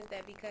my friends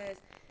that because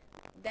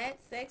that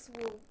sex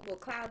will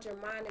cloud your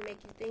mind and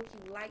make you think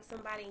you like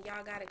somebody and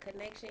y'all got a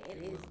connection. It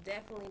is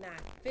definitely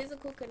not.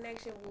 Physical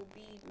connection will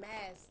be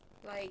masked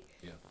like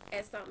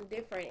as something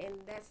different, and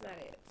that's not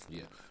it.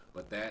 Yeah,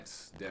 but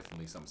that's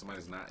definitely something.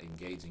 Somebody's not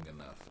engaging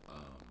enough.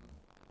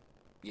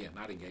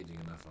 Not engaging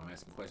enough. I'm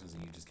asking questions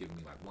and you just giving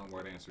me like one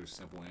word answers,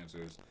 simple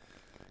answers.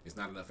 It's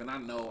not enough. And I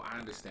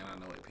understand,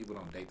 people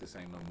don't date the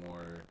same no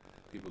more.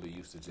 People that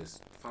used to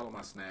just follow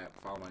my Snap,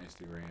 follow my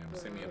Instagram,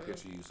 send me a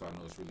picture of you so I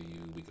know it's really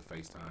you. We could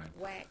FaceTime.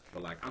 Whack.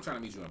 But like, I'm trying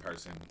to meet you in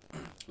person.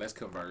 Let's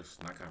converse,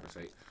 not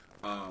conversate.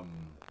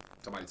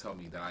 Somebody told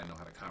me that I know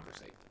how to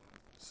conversate.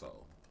 So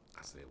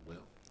I said,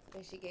 well.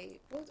 And she gave,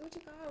 what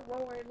you call her?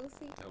 One word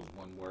Lucy? That was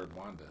one word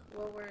Wanda.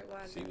 One word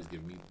Wanda. She was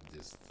giving me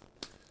just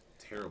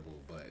terrible,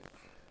 but.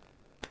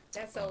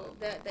 That's so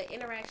the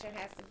interaction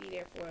has to be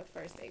there for a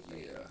first date for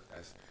you.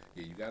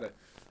 You gotta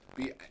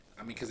be.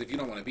 Because if you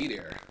don't want to be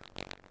there,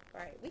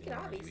 right? We can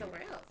all be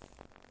somewhere else.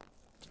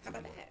 How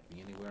about that? Be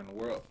anywhere in the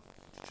world.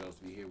 You chose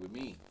to be here with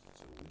me,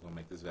 so we're gonna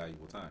make this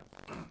valuable time.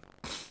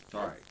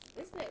 All right.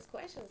 This next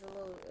question is a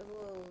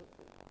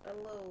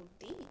little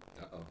deep.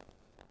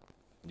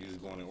 You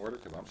just going in order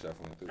because I'm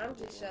shuffling through. I'm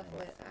just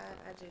shuffling.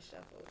 I just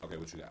shuffled. Okay,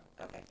 what you got?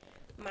 Okay.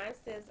 Mine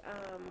says,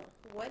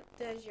 what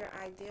does your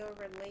ideal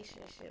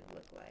relationship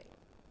look like?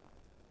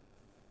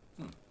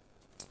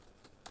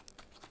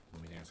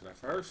 Let me answer that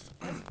first.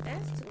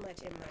 That's too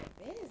much in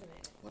my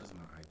business. What does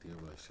my ideal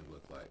relationship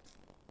look like?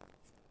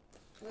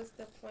 What's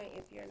the point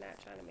if you're not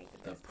trying to make the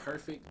best? The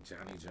perfect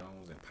Johnny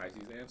Jones and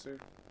Pisces answer,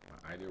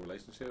 my ideal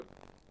relationship,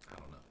 I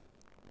don't know.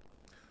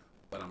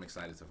 But I'm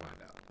excited to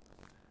find out.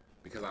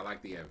 Because I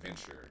like the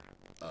adventure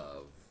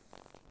of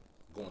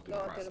going through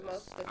the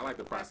process. I like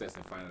the process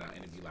and finding out and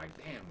it'd be like,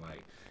 damn,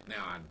 like,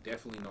 now I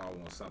definitely know I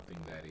want something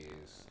that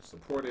is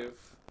supportive,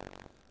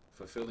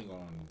 fulfilling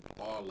on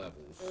all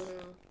levels,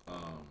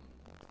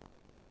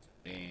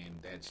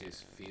 and that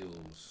just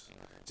feels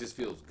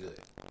good.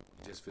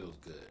 It just feels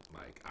good.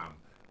 Like, I'm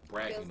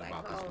bragging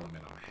about this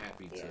woman. I'm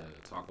happy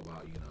to talk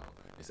about,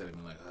 instead of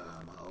being like,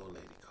 my old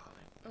lady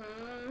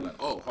calling. Like,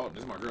 oh, hold on,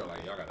 this is my girl.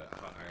 Like, I gotta.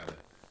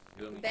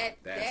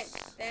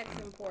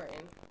 That's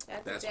important.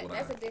 That's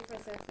a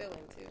difference in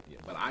feeling too. Yeah,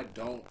 but I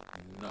don't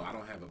know. I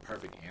don't have a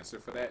perfect answer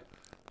for that.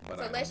 But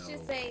so let's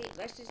just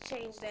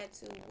change that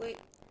to what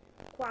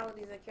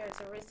qualities or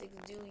characteristics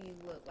do you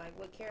look like?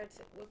 What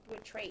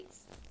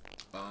traits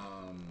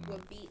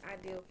would be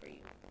ideal for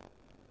you?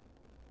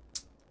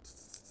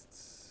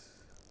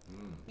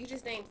 You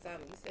just named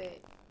some. You said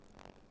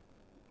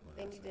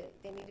they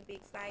need to be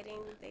exciting.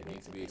 They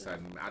need to be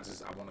exciting. I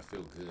want to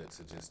feel good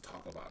to just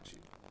talk about you.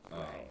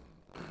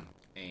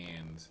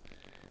 And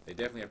they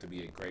definitely have to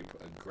be a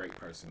great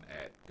person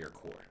at their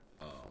core.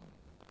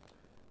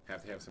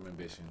 Have to have some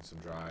ambition, some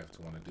drive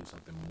to want to do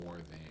something more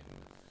than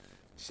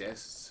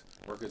just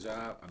work a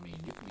job. I mean,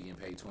 you can be getting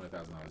paid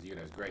 $20,000 a year.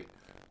 That's great,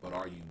 but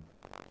are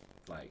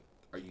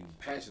you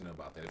passionate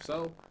about that? If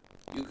so,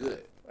 you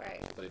good.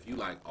 Right. But if you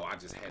like, I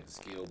just had the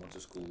skill, went to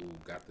school,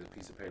 got the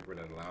piece of paper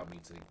that allowed me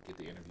to get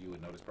the interview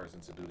and know this person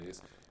to do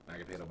this, and I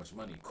get paid a bunch of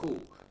money, cool.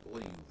 But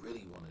what do you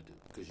really want to do?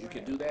 Because you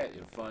can do that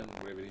in fun,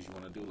 whatever it is you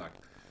want to do. Like,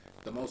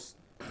 the most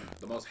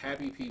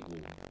happy people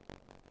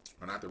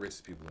are not the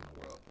richest people in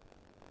the world.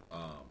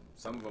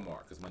 Some of them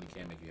are, because money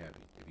can make you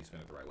happy if you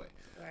spend it the right way.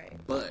 Right.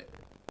 But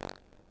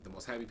the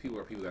most happy people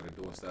are people that are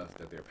doing stuff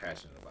that they're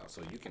passionate about.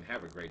 So you can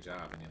have a great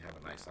job and then have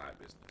a nice side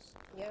business.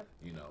 Yeah.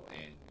 And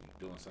you're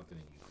doing something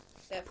and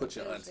you put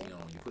your auntie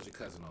on, you put your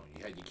cousin on,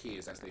 you had your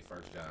kids, that's their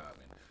first job.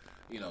 And,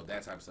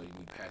 that type of stuff you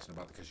be passionate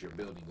about because you're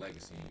building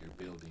legacy and you're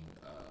building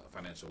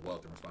financial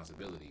wealth and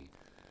responsibility.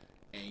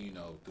 And,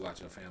 throughout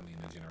your family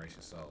and the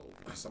generation. So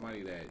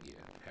somebody that,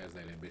 has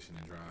that ambition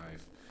and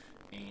drive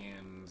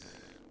and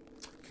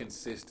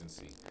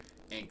consistency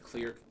and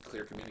clear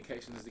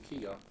communication is the key,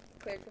 y'all.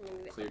 Clear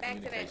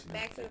communication.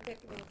 Back to the clear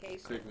communication.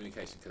 Clear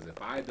communication, because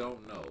if I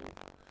don't know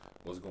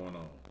what's going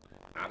on,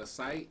 out of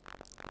sight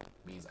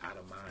means out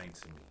of mind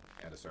to me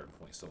at a certain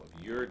point. So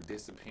if you're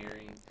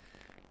disappearing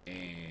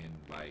and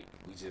like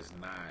we just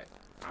not,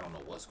 I don't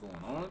know what's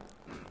going on.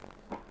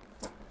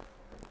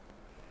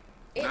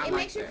 It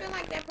makes you feel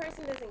like that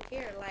person doesn't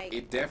care. Like,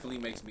 it definitely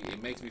makes me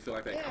feel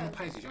like that. Yeah. I'm a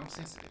Pisces, I'm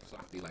sensitive, so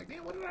I feel like,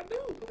 damn, what did I do?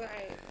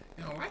 Right.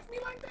 You don't like me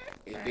like that?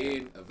 And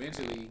then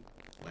eventually,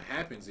 what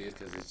happens is,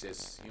 because it's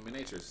just human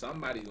nature,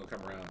 somebody's gonna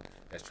come around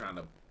that's trying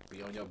to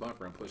be on your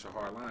bumper and push a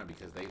hard line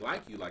because they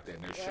like you like that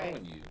and they're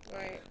showing you.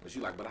 Right. But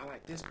you like, but I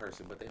like this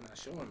person, but they're not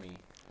showing me.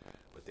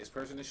 But this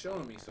person is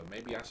showing me, so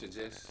maybe I should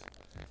just.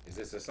 Is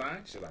this a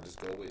sign? Should I just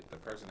go with the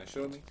person that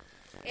showed me?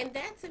 And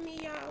that to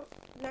me, y'all,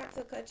 not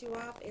to cut you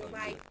off, is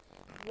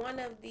one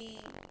of the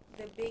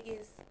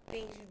biggest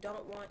things you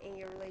don't want in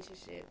your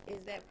relationship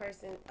is that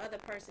other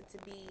person to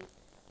be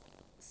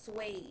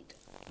swayed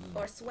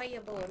or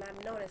swayable, and I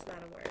know that's not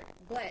a word,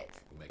 but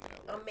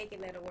I'm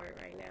making that a word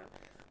right now.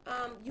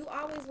 You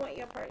always want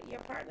your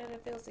partner to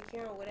feel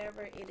secure in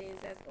whatever it is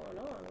that's going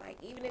on. Like,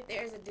 even if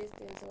there's a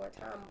distance or a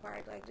time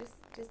apart, like, just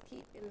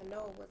keep in the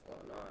know of what's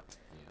going on.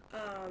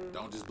 Yeah.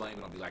 Don't just blame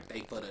it on be like,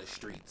 they for the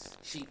streets,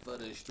 she for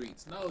the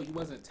streets. No, you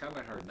wasn't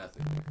telling her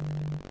nothing.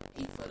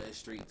 He for the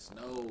streets.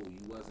 No,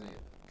 you wasn't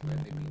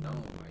letting it be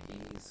known.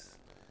 Like,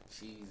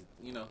 she's,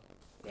 you know.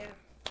 Yeah.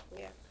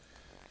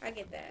 I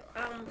get that.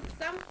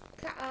 Some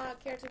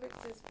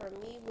characteristics for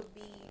me would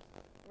be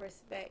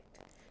respect.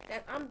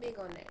 That I'm big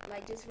on that.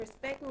 Like, just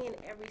respect me in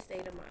every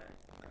state of mind.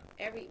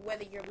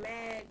 Whether you're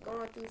mad,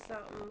 going through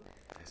something,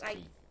 That's like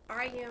key.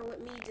 arguing with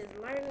me,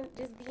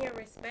 just being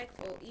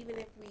respectful, even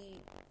if we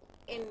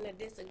in a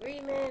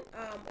disagreement.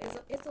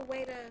 It's a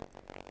way to,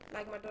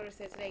 like my daughter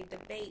said today,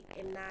 debate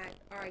and not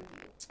argue.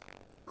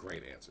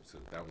 Great answer too.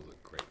 That was a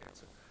great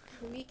answer.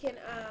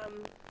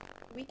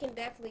 We can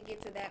definitely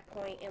get to that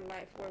point in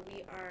life where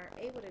we are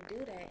able to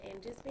do that,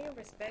 and just being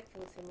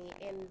respectful to me.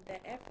 And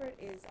the effort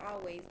is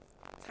always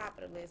top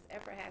of the list.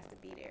 Effort has to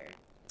be there.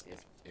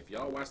 If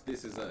y'all watch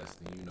This Is Us,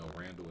 then you know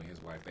Randall and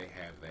his wife, they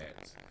have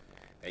that.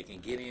 They can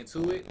get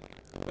into it,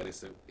 but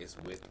it's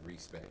with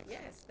respect.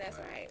 Yes, that's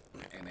right.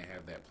 And they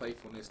have that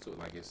playfulness to it.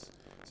 Like, it's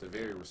a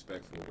very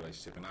respectful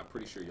relationship, and I'm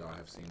pretty sure y'all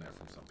have seen that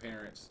from some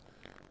parents,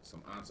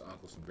 some aunts,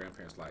 uncles, some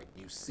grandparents. Like,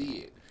 you see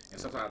it, and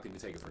sometimes I think we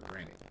take it for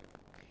granted.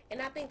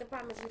 And I think the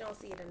problem is we don't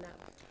see it enough.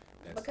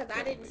 That's because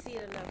I didn't see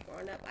definitely- it enough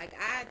growing up. Like,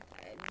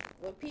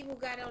 when people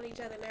got on each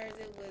other's nerves,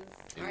 it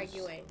was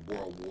arguing.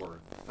 World War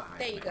V.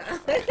 There you go.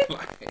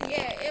 Like,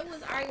 yeah, it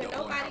was arguing.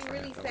 Don't go Nobody in the house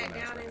really right now. sat Don't go in the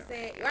house down right and now.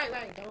 said,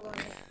 right, don't go in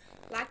there.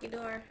 Lock your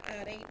door.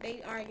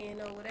 They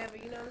arguing or whatever,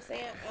 you know what I'm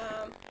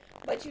saying?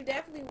 But you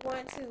definitely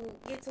want to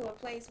get to a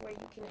place where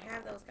you can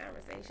have those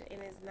conversations,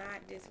 and it's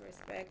not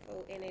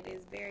disrespectful, and it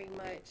is very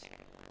much,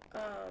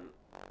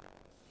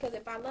 because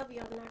if I love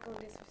you, I'm not going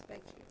to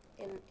disrespect you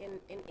in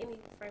any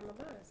frame of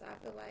mind. So I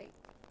feel like,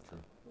 True.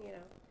 you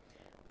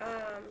know,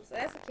 so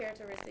that's a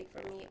characteristic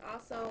for me.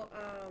 Also,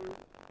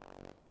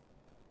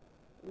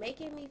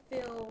 making me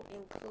feel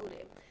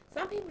included.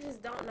 Some people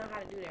just don't know how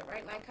to do that,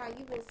 right? Like how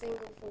you've been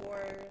single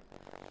for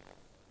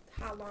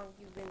how long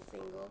you've been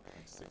single.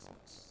 Like 6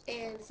 months.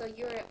 And so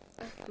you're 6,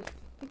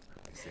 maybe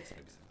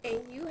 7.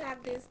 and you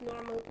have this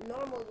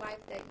normal life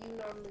that you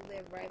normally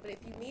live, right? But if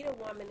you meet a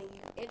woman and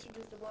you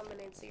introduce a woman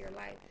into your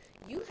life,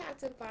 you have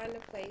to find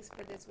a place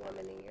for this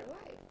woman in your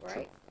life,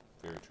 right?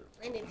 True. Very true.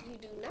 And if you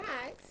do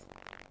not,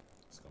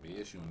 It's going to be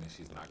an issue, and then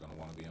she's not going to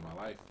want to be in my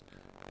life,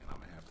 and I'm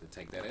going to have to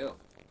take that L.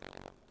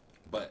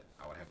 But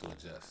I would have to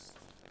adjust.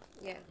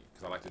 yeah.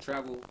 Because I like to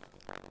travel,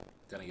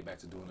 gonna get back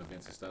to doing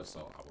events and stuff,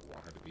 so I would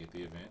want her to be at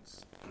the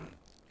events.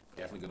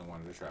 Definitely gonna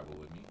want her to travel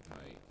with me.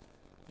 Like,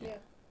 Yeah.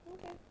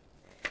 Okay.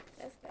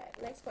 That's that.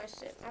 Next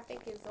question. I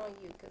think it's on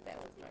you because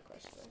that was my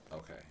question.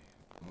 okay.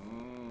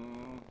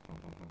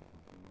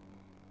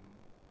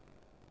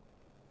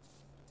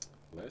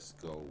 Let's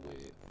go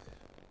with.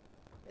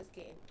 It's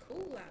getting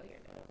cool out here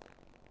now.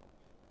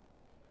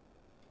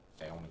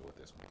 Hey, I want to go with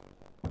this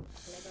one.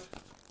 Let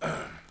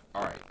go.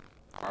 All right.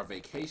 Are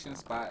vacation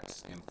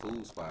spots and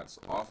food spots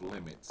off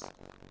limits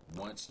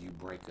once you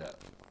break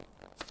up?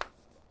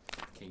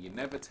 Can you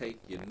never take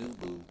your new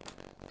boo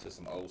to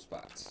some old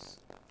spots?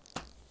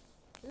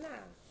 Nah,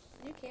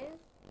 you can.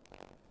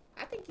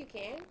 I think you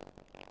can.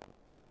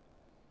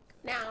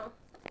 Now,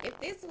 if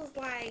this was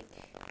like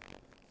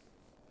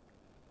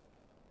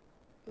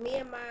me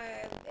and my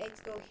ex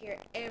go here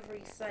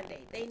every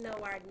Sunday, they know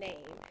our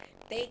name,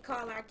 they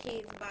call our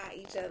kids by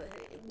each other,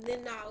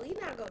 then no, we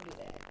not gonna do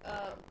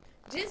that.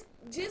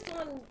 Just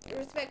on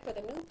respect for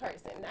the new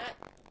person, not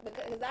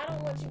because I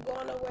don't want you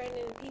going nowhere and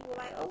then people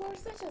like, oh, we're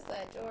such and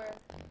such, or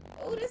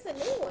oh, this a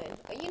new one,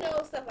 or, you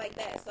know, stuff like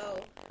that.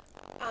 So,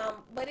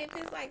 but if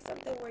it's like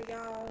something where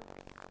y'all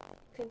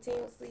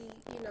continuously,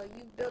 you know,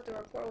 you built a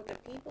rapport with the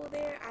people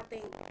there, I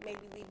think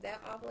maybe leave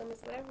that off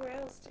limits. Whatever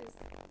else, just,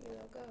 you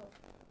know, go.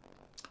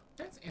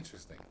 That's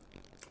interesting.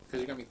 Because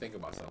you got me thinking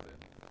about something.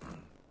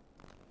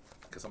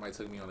 Because somebody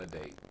took me on a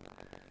date,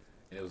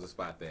 and it was a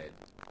spot that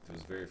it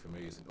was very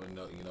familiar,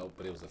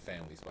 but it was a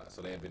family spot,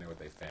 so they had been there with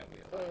their family.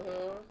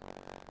 Mm-hmm.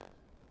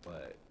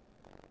 But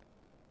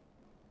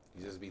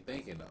you just be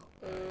thinking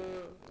though.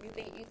 You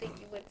think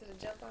you went to the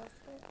jump off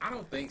spot? I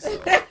don't think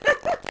so.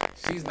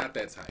 She's not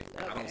that type.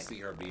 I Okay. don't see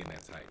her being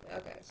that type.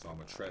 Okay. So I'm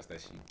gonna trust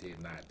that she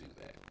did not do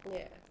that.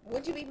 Yeah.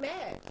 Would you be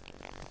mad?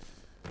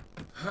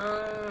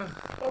 Uh,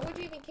 Or would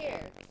you even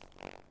care?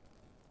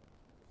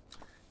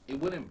 it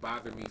wouldn't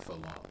bother me for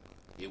long.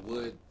 It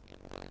would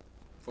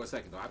for a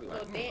second though. I'd be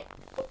like, I'd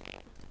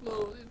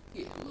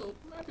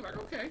be like,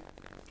 okay.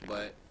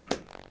 But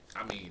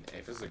I mean,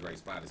 if it's a great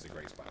spot, it's a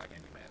great spot. I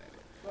can't be mad at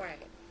it.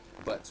 Right.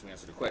 But to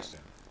answer the question,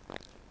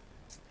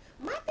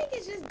 My thing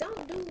is just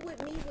don't do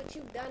with me what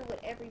you've done with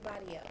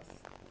everybody else.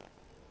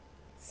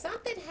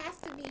 Something has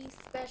to be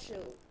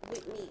special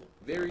with me.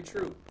 very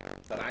true.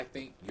 But I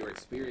think your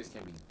experience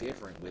can be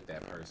different with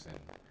that person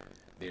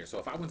there. So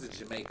if I went to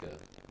Jamaica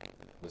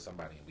with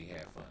somebody and we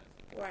had fun,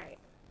 Right.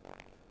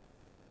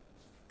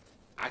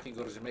 I can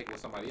go to Jamaica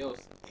with somebody else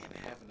and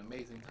have an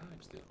amazing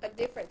time still. A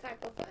different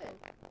type of fun.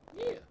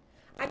 Yeah.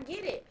 I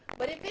get it.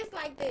 But if it's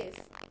like this,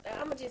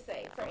 I'm going to just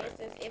say, for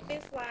instance, if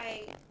it's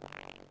like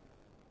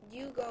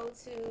you go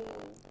to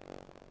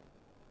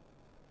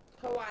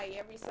Hawaii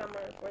every summer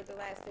for the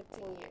last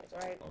 15 years,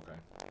 right? Okay.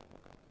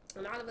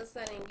 And all of a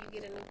sudden you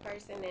get a new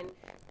person, and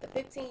the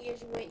 15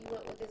 years you went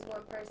with this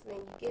one person, and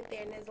you get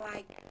there and it's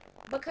like,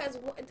 because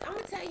I'm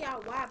going to tell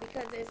y'all why,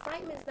 because the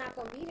excitement's not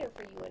going to be there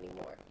for you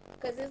anymore.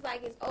 Because it's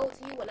like it's old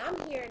to you when I'm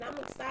here and I'm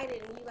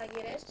excited and you're like,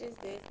 yeah, that's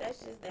just this, that's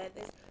just that,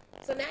 this.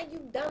 So now you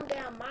dumb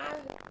down my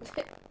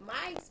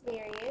my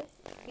experience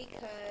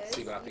because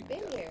you've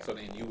been here. So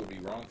then you would be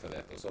wrong for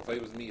that. So if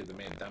it was me as the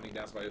man dumbing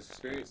down somebody else's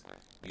experience,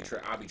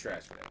 I'll be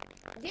trash for that.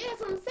 Yeah,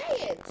 that's what I'm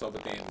saying.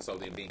 So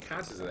then being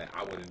conscious of that,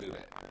 I wouldn't do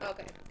that.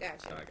 Okay,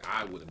 gotcha. Like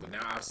I wouldn't, but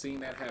now I've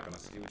seen that happen. I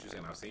see what you're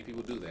saying. I've seen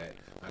people do that.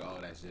 Like,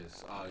 oh, that's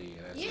just, oh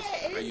yeah, that's yeah,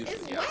 just.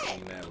 it's I've wet.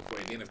 seen that before.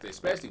 And then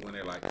especially when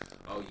they're like,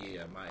 oh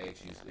yeah, my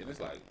ex used, and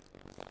it's like,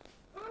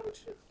 why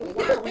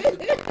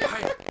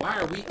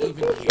are we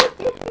even here?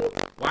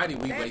 Why did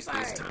we waste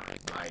this time?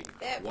 Like,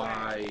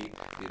 why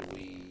did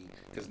we?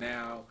 Because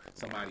now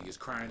somebody is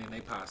crying in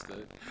their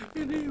pasta,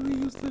 and then we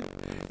used to,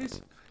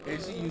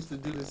 and she used to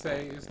do the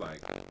same. It's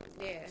like,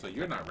 yeah. So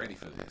you're not ready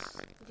for this.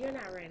 You're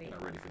not ready. You're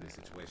not ready for this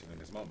situation in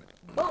this moment.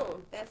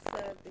 Boom. That's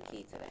the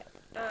key to that.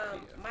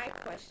 My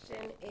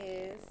question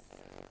is,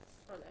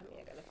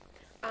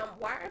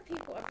 why are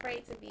people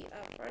afraid to be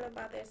upfront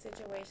about their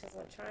situations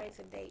when trying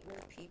to date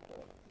new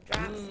people?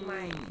 Drops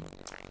mic.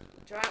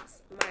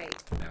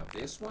 Now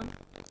this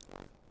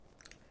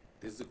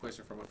is a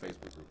question from a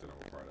Facebook group that I'm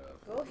a part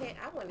of. Go ahead.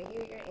 I want to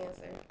hear your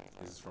answer.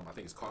 This is from, I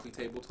think it's Coffee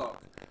Table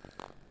Talk.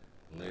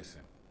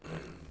 Listen.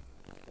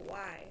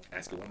 Why?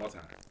 Ask it one more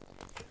time.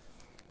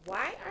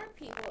 Why are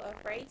people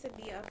afraid to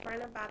be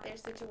upfront about their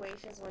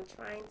situations when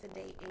trying to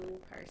date a new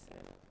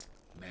person?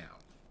 Now,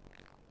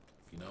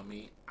 if you know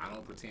me, I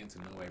don't pretend to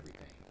know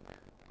everything,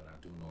 but I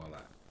do know a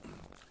lot.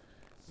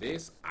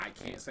 This, I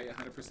can't say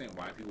 100%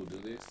 why people do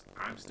this.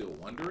 I'm still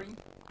wondering.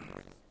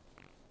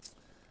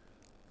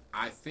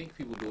 I think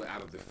people do it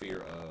out of the fear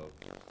of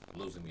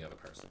losing the other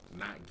person,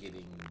 not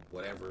getting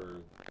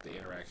whatever the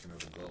interaction or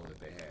the goal that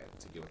they had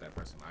to get with that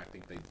person. I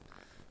think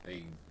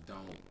they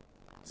don't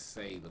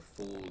say the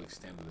full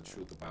extent of the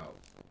truth about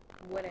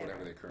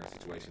whatever their current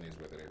situation is,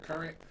 whether they're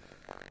current,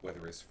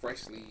 whether it's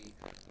freshly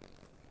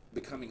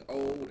becoming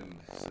old and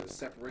it's a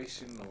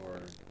separation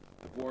or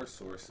divorce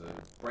or it's a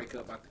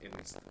breakup. And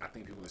I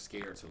think people are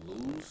scared to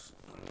lose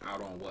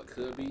out on what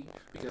could be,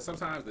 because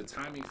sometimes the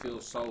timing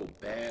feels so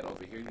bad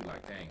over here. You're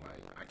like, dang,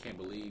 like I can't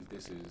believe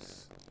this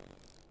is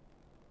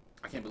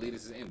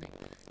ending.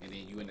 And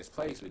then you in this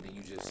place, but then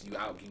you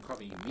out getting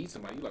coffee, you meet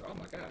somebody, you're like, oh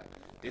my god,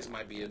 this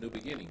might be a new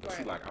beginning. But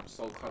you're like, I'm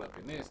so caught up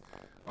in this.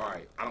 All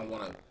right, I don't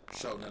want to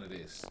show none of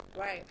this.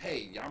 Right.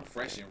 Hey, I'm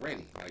fresh and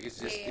ready. Like it's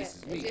just this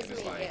is me. It's and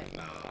it's me, like,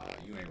 nah,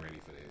 you ain't ready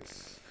for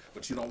this.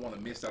 But you don't want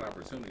to miss that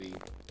opportunity,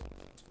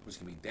 which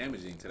can be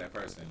damaging to that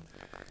person.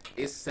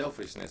 It's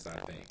selfishness, I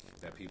think,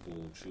 that people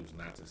choose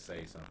not to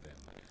say something.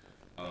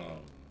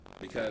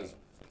 Because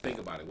think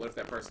about it. What if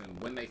that person,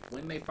 when they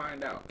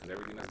find out, because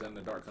everything that's done in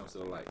the dark comes to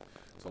the light.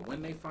 So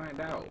when they find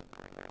out,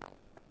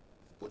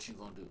 what you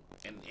gonna do?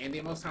 And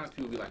then most times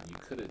people be like, you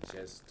could have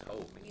just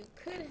told me. You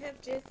could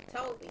have just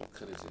told me.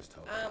 Could have just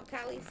told me.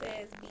 Kylie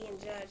says being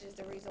judged is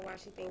the reason why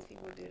she thinks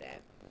people do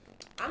that.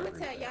 I'm going to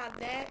tell y'all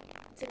that,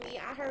 to me,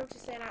 I heard what you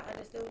said, I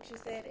understood what you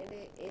said, and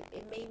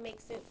it may make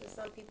sense to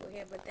some people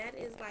here, but that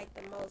is like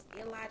the most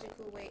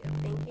illogical way of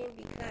thinking,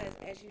 because,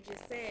 as you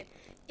just said,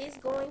 it's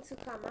going to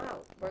come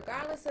out,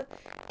 regardless of,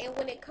 and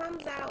when it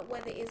comes out,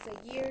 whether it's a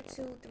year,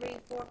 2, 3,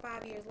 4,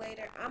 5 years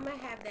later, I'm going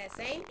to have that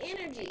same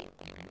energy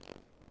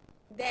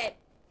that,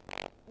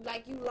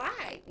 like, you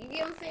lied. You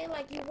get what I'm saying?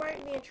 Like, you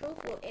weren't being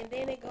truthful. And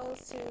then it goes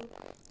to,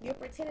 you're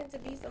pretending to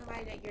be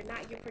somebody that you're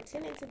not. You're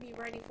pretending to be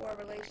ready for a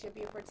relationship.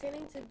 You're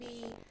pretending to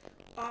be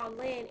all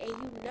in, and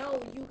you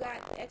know you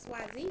got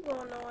XYZ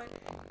going on.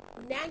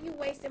 Now you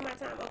wasting my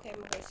time. Okay, I'm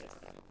going to waste your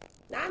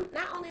time.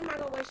 Not only am I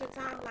going to waste your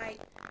time, like,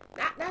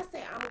 not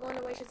say I'm going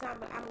to waste your time,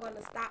 but I'm going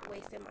to stop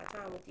wasting my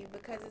time with you,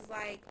 because it's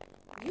like,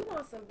 you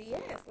want some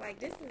BS.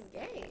 Like, this is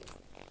games.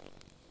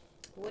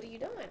 What are you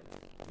doing?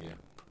 Yeah.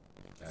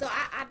 So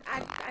I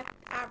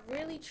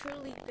really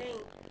truly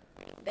think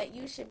that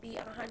you should be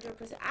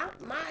 100%. I've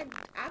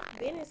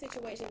been in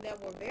situations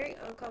that were very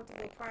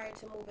uncomfortable prior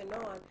to moving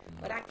on,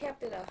 but I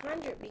kept it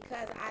 100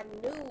 because I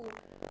knew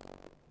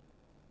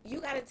you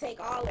got to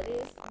take all of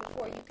this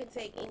before you can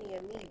take any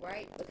of me,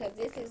 right? Because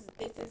this is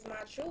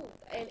my truth,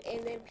 and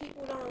then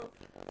people don't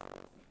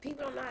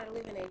know how to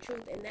live in their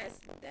truth, and that's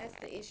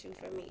the issue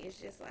for me.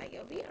 It's just like,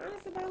 yo, be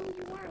honest about who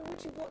you are and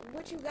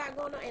what you got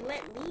going on, and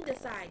let me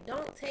decide.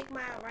 Don't take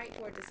my right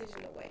for a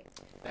decision away.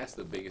 That's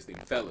the biggest thing,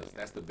 fellas.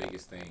 That's the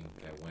biggest thing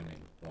that women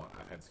want.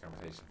 I've had this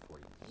conversation for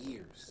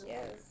years,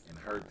 yes, and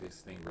heard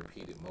this thing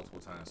repeated multiple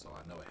times, so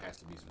I know it has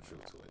to be some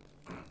truth to it.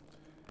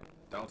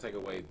 Don't take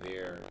away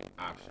their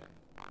option.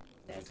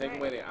 If you take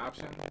away their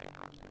option,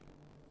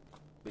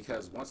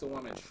 because once a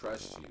woman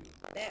trusts you,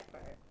 that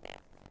part,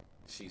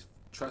 she's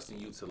trusting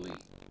you to lead,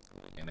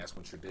 and that's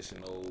when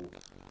traditional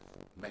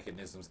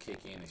mechanisms kick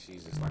in, and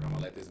she's just like, I'm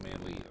gonna let this man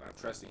lead, and I'm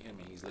trusting him,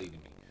 and he's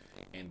leading me.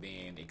 And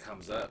then it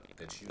comes up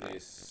that you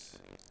this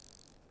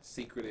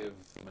secretive,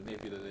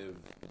 manipulative,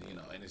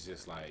 and it's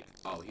just like,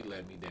 oh, he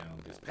led me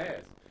down this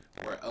path.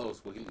 Where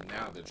else will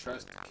now the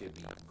trust could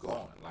be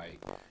gone,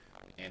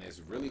 and it's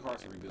really hard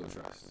to rebuild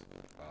trust.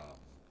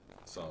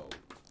 So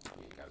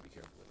yeah, you gotta be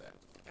careful with that.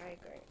 I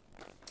agree.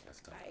 That's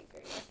tough. I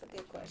agree. That's a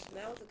good question.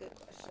 That was a good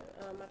question.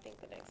 I think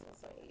the next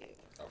one's on you.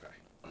 Okay.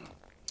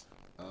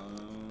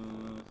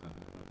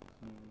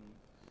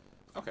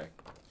 Okay.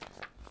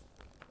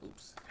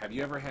 Oops. Have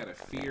you ever had a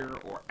fear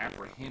or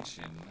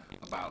apprehension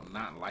about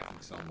not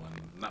liking someone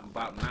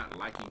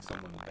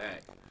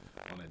back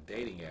on a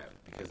dating app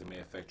because it may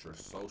affect your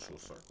social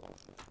circle?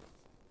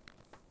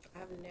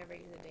 I've never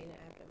used a dating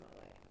app in my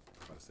life.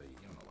 I'm about to say, you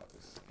don't know about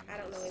this. I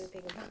don't know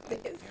anything about this.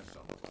 You don't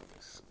know about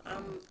this. I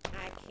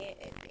can't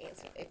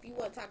answer. If you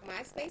want to talk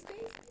MySpace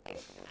days,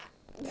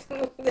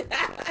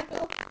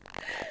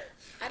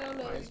 I don't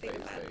know anything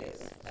about this.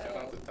 Shout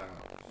out to Tom.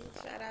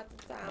 Shout out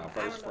to Tom. My I first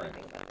don't know friend.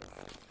 anything about this.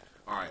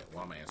 All right,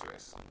 well, I'm gonna answer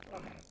this.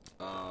 Okay.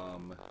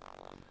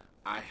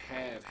 I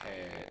have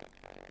had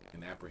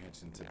an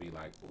apprehension to be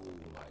like,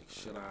 ooh, like,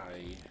 should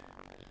I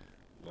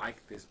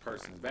like this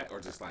person back, or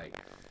just like,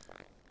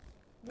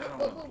 I don't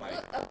know,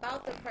 like, what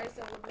about the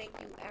person would make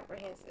you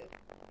apprehensive?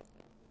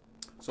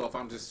 So if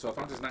I'm just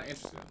not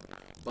interested,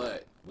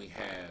 but we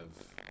have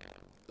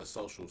a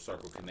social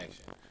circle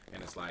connection,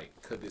 and it's like,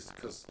 could this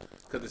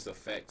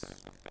affect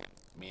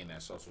me in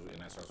that social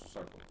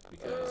circle?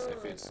 Because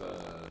if it's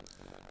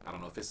I don't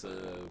know, if it's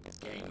a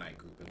game night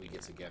group and we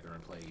get together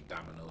and play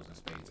dominoes and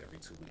spades every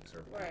 2 weeks or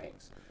every 3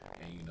 weeks,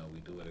 and we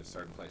do it at a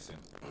certain place, and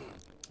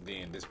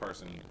then this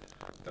person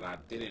that I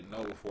didn't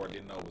know before,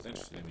 didn't know was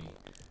interested in me,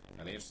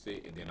 got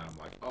interested, and then I'm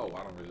like, oh,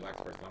 I don't really like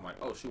this person. I'm like,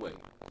 oh, shoot, wait,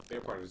 they're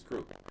part of this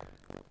group.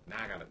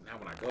 Now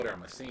when I go there,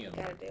 I'm gonna see them,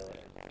 Gotta deal with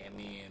it. and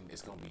then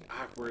it's gonna be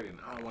awkward, and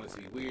I don't want it to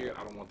be weird.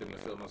 I don't want them to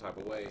feel no type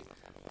of way.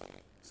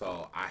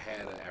 So I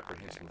had an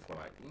apprehension for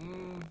like, I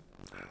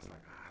was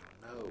like, I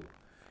don't know.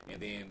 And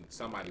then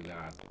somebody that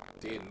I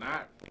did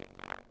not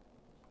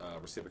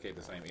reciprocate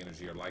the same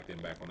energy or like them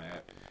back on the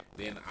app,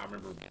 then I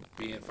remember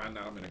finding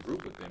out I'm in a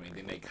group with them, and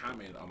then they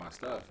commented on my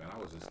stuff, and I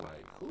was just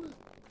like, who is,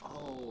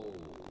 oh.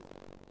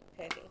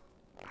 Petty.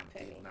 I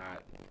did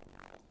not.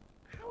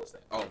 How is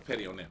that? Oh,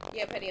 petty on them.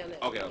 Yeah, petty on them.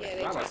 Okay. Yeah,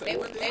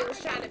 they was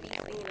trying to be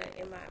seen,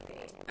 in my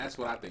opinion. That's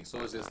what I think.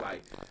 So it's just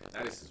like,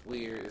 now this is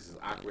weird, this is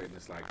awkward, and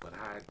it's like, but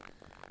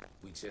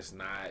we just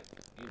not,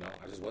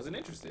 I just wasn't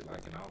interested.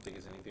 Like, and I don't think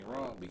it's anything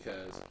wrong,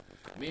 because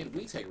men,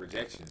 we take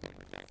rejection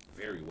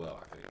very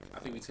well. I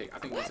think we take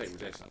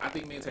rejection. I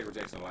think men take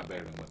rejection a lot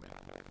better than women.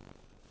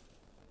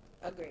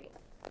 Agreed.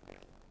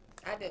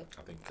 I do.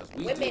 I think because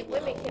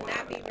women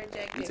cannot be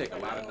rejected. We take a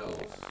lot of no's.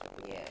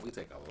 Yeah. We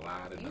take a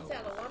lot of no's. You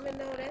tell a woman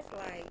no, that's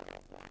like,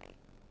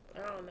 I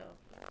don't know.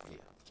 Yeah.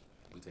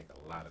 We take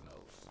a lot of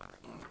no's.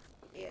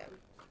 Yeah.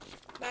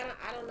 But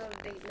I don't know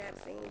the dating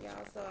app scene,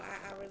 y'all, so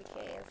I really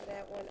can't answer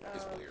that one.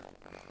 It's weird.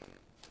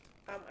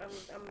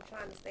 I'm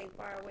trying to stay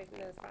far away from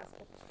that as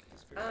possible.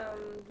 It's very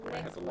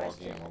I have to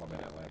log in while I'm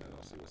in Atlanta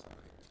and see what's out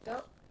here.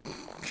 Don't.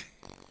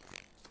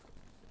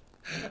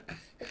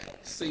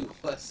 See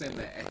what's in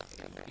the app.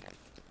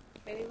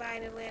 Anybody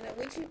in Atlanta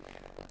with you?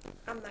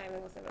 I'm not even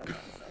gonna say what I'm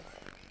about to say.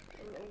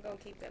 I'm gonna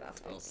keep that off.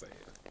 Don't say it.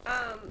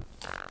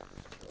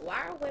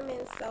 Why are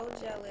women so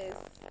jealous?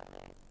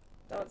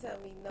 Don't tell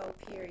me no,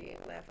 period.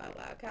 Laugh out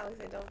loud. Callie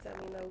said, don't tell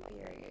me no,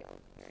 period.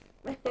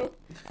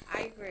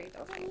 I agree.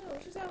 Don't tell me no.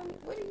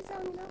 What are you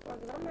telling me no for?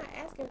 Because I'm not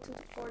asking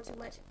for too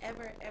much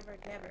ever,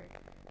 never.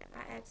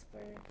 I ask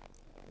for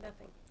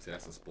nothing. See,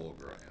 that's a spoiled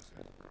girl answer.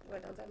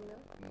 What, don't tell me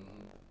no?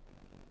 Mm-hmm.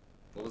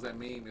 What was that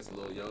meme? It's a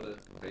little Yoda,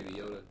 baby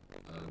Yoda,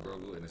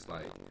 Grogu, and it's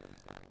like,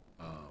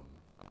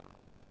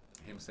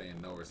 him saying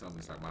no or something.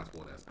 It's like my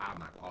spoiled ass. I'll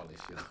knock all this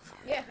shit off.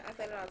 Yeah, I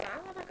say it all the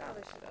time. I'll knock all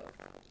this shit off.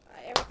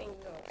 Everything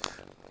goes.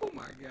 Oh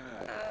my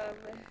god.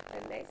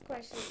 The next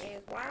question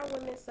is, why are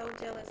women so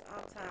jealous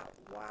off top?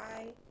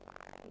 Why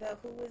the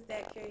who is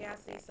that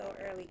curiosity so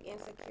early?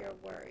 Insecure,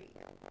 worried.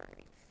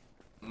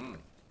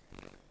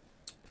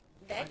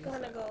 That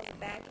kind of goes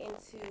back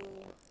into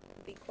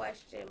the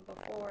question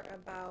before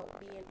about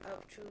being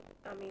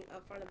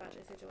upfront about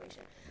your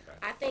situation. Okay.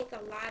 I think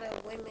a lot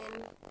of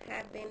women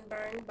have been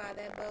burned by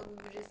that bug we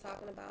were just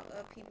talking about,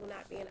 of people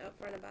not being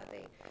upfront about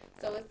things.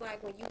 So it's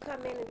like when you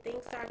come in and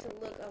things start to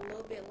look a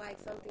little bit like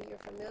something you're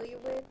familiar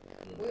with,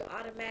 we're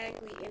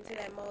automatically into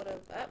that mode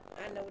of,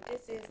 I know what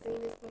this is,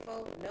 seen this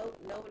before, know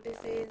what this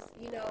is,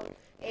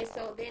 And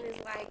so then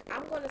it's like,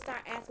 I'm going to start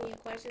asking you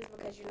questions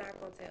because you're not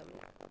going to tell me.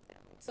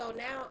 So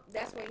now,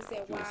 that's where you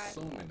said, You're why?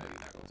 assuming that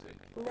you're not going to tell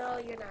me. No,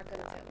 you're not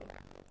going to tell me.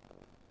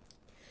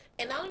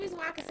 And the only reason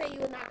why I can say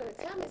you're not going to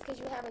tell me is because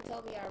you haven't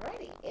told me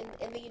already in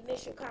the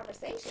initial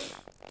conversation.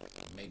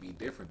 Maybe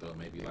different, though.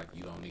 Maybe, like,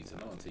 you don't need to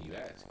know until you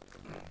ask.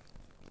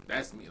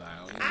 That's me. Like,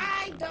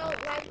 I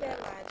don't like that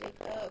logic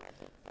of,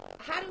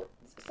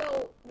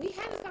 so we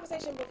had this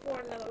conversation before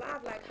in another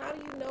live, like, how do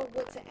you know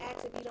what to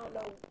ask if you don't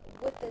know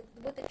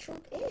what the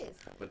truth is.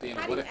 But then,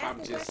 How do what you if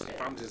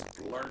ask I'm just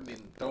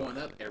blurting, throwing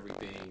up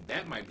everything?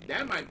 That might be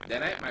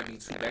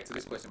too. Back to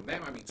this question.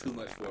 That might be too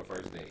much for a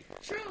first date.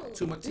 True.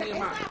 Too much No,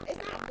 TMI. it's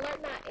not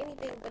blurting out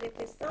anything, but if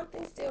it's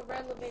something still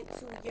relevant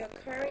to your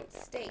current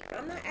state,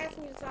 I'm not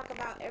asking you to talk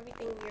about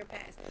everything in your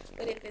past,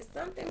 but if it's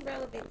something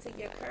relevant to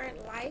your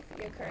current life,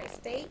 your current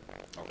state,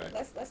 Okay.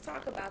 let's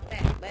talk about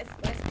that. Let's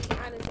be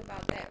honest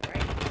about that,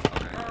 right?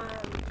 Okay.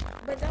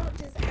 But don't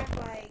just act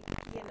like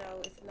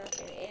it's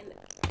nothing. And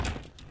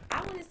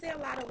I wouldn't say a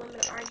lot of women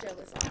are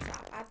jealous off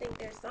top. I think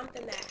there's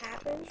something that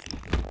happens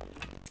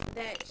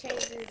that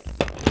changes,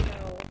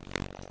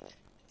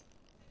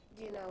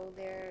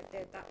 their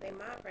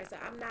mind frame. So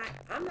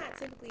I'm not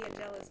typically a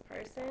jealous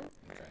person.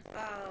 Okay.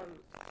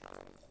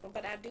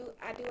 But I do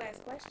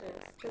ask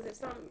questions, because if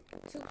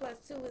 2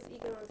 + 2 is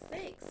equal to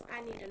 6,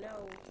 I need to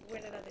know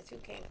where that other 2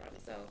 came from.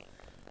 So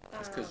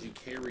it's because you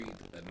carried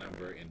a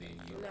number and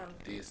then you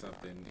did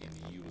something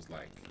and you was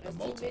like there's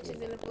multiple. 2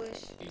 bitches in the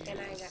bush and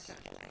I ain't got time.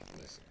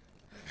 Listen.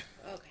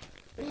 Okay.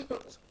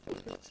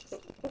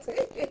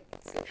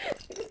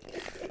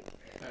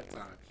 That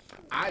time.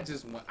 I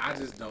just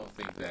don't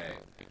think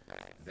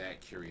that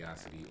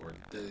curiosity or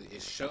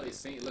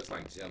it looks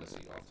like jealousy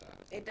off top.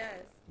 It does.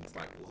 It's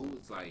like, well,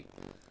 who's like,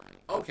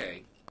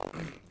 okay,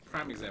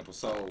 prime example.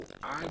 So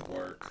I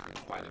work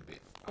quite a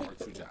bit. I work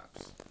 2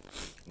 jobs.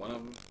 One of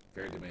them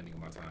very demanding of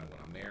my time. When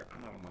I'm there,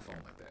 I'm not on my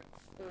phone like that.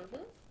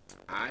 Mm-hmm.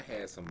 I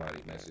had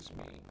somebody message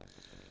me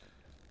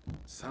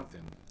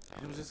something.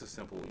 It was just a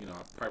simple, I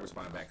probably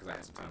respond back because I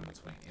had some time in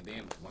between. And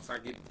then once I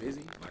get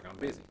busy, like I'm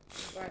busy,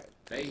 Right.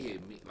 they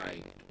hit me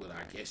like, well,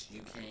 I guess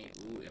you can't,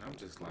 ooh, and I'm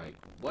just like,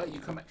 what? You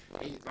come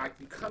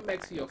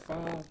back to your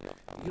phone,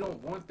 you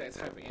don't want that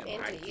type of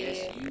info. I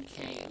guess you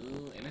can't,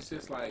 ooh, and it's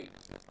just like,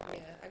 yeah,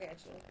 I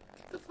got you.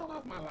 Get the fuck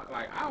off my life.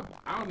 Like, I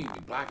don't even be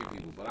blocking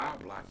people, but I'll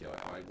block y'all.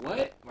 Like,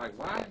 what? Like,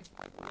 why?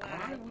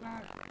 Why would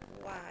I?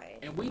 Why?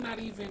 And we ain't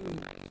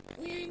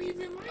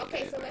even like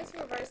Okay, that. so let's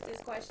reverse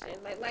this question.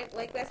 Like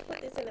let's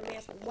put this in a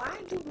man's. Why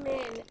do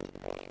men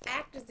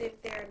act as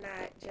if they're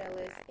not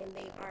jealous and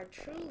they are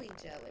truly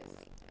jealous,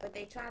 but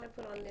they try to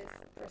put on this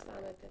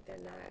persona that they're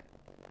not?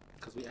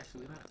 Because we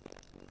actually not.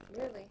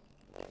 Really?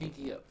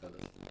 Pinky up,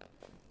 fellas.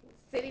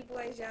 City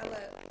boys, y'all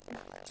up.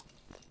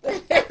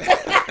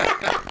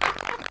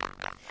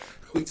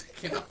 We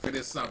taking off for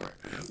this summer.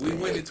 We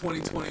win in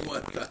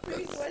 2021, fellas.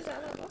 City boys,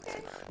 y'all up.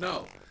 Okay.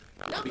 No,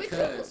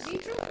 because be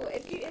truthful.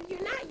 If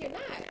you're not, you're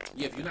not.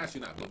 Yeah, if you're not,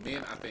 you're not. But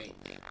men, I think,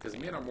 because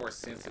men are more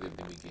sensitive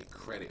than we get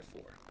credit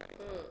for.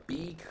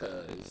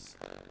 Because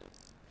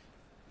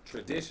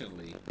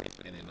traditionally,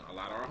 and in a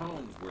lot of our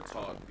homes, we're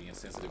taught being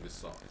sensitive is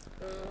soft.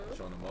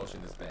 Showing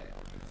emotion is bad.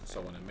 So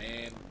when a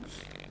man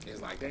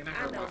is like, dang, that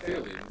hurt my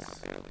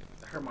feelings.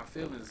 That hurt my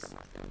feelings.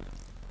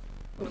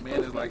 When a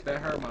man is like,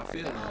 that hurt my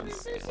feelings.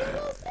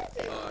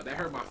 That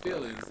hurt my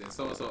feelings. And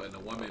so, and the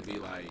woman be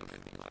like,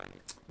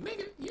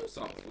 nigga, you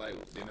soft.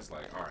 Like, then it's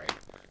like, all right.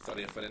 So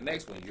then for the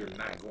next one, you're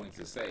not going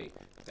to say,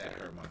 that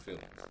hurt my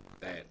feelings.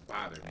 That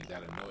bothered me.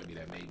 That annoyed me.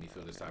 That made me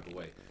feel this type of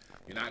way.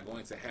 You're not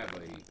going to have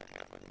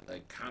a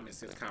common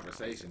sense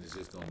conversation. It's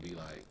just going to be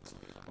like,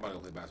 I'm about to go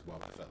play basketball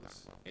with the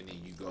fellas. And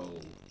then you go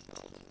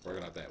work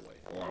it out that way.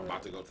 Or I'm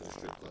about to go to the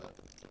strip club.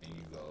 And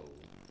you go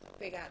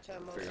figure out your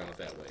emotions. Figure out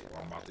that way.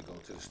 Or I'm about to go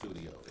to the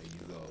studio. And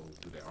you go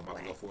do that. Or I'm about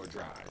to go for a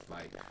drive.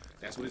 Like,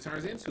 that's what it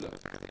turns into though.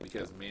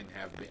 Because men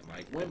have been,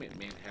 like women,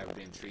 men have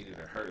been treated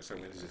or hurt. So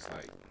it's just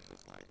like,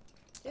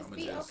 just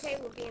be okay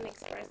with being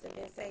expressive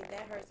and say,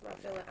 that hurts my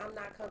feeling. I'm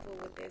not comfortable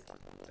with this.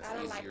 I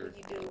don't like what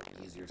you do.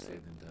 Easier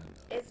said than done.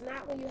 It's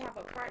not when you have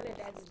a partner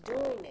that's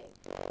doing it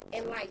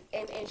and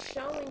and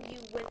showing you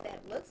what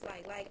that looks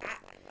like. Like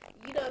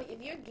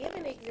if you're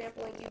giving an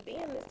example and you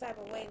being this type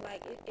of way,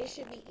 like it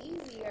should be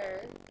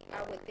easier,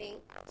 I would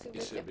think, to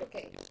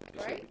reciprocate,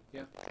 right?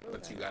 Yeah,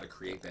 but you got to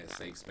create that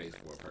safe space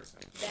for a person.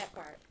 That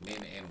part. Men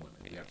and women,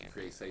 you have to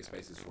create safe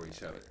spaces for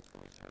each other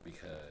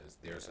because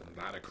there's a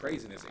lot of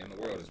craziness in the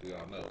world, as we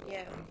all know.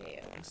 Yeah.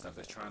 And stuff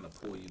that's trying to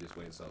pull you this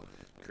way. So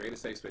create a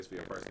safe space for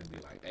your person and be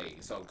like, hey.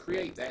 So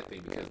create that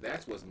thing because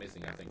that's what's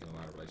missing, I think, in a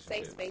lot of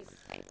relationships.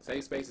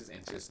 Safe spaces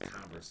and just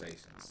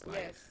conversations.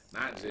 Like,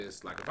 not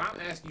just like if I'm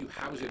asking you,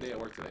 how was your day at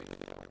work today?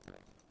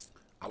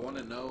 I want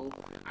to know.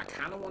 I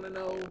kind of want to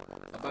know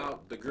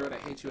about the girl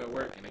that hates you at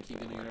work and they keep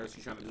getting on your nerves.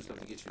 She's trying to do stuff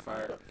to get you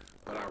fired.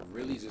 But I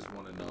really just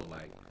want to know,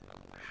 like,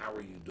 how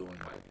are you doing?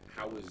 Like,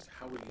 how are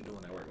you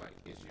doing at work? Like,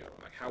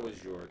 how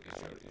is your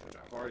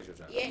job hard? Is your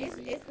job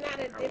easy? It's not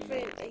a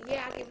different.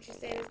 Yeah, I get what you're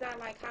saying. It's not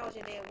like, how was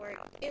your day at work?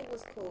 It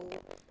was cool.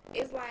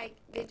 It's like,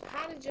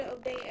 how did your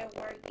day at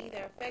work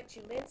either affect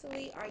you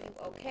mentally? Are you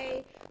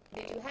okay?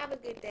 Did you have a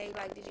good day?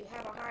 Like, did you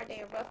have a hard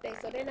day, a rough day?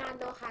 So then I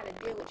know how to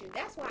deal with you.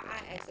 That's why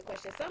I ask the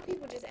question. Some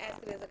people just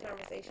ask it as a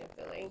conversation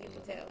filler, and you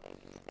can tell,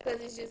 because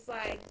it's just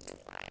like.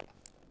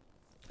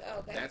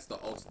 Okay.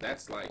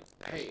 That's like,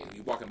 hey,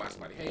 you walking by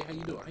somebody, hey, how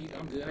you doing?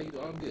 I'm good. How you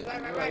doing? I'm good.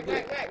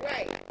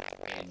 Right.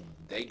 and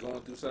they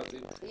going through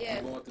something, Yeah.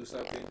 you going through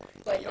something,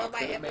 But so y'all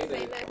nobody could have ever made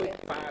say a nothing.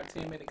 quick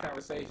 5-10 minute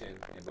conversation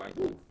and like,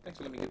 ooh, thanks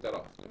for letting me get that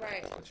off.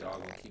 Right. But y'all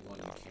gonna keep on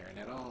carrying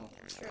that on.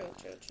 True.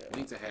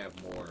 We need to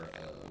have more.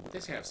 We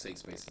just have safe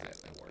spaces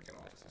at work and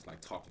offices,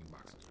 like talking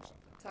boxes or something.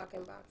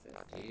 Talking boxes.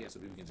 Yeah, so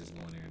people can just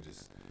go in there and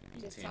just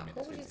 10 talk.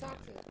 minutes. Who would you 15 talk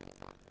minutes.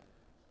 to?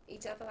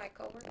 Each other, like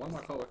coworkers? One of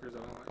my coworkers, I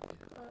don't like it.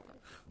 Okay.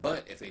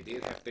 But if they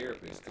did have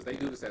therapists, because they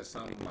do this at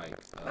some like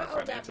My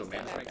old job financial used to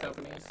have management that.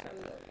 companies,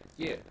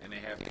 yeah, and they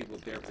have people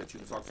therapists that you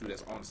can talk to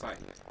that's on site.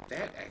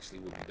 That actually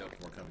would be dope.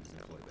 More companies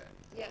employ that.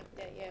 Yeah.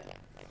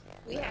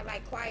 We had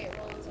like quiet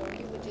rooms where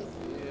we would just,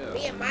 Yeah.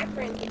 me and my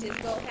friends would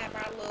just go have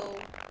our little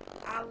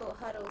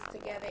huddles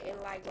together, and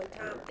like when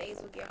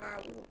things would get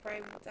hard, we would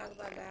pray, we would talk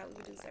about God, we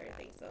would do certain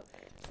things. So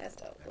that's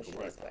dope. What's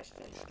your next question?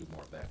 We should do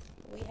more of that.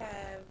 We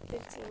have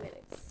 15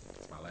 minutes.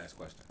 That's my last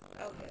question.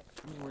 Okay.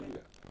 How many more you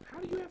got? How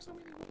do you have so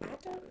many more? I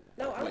don't.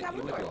 No, I Wait, got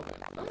you more. went through all that.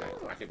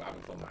 Okay. I've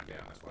been pulling mine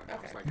down. That's why. I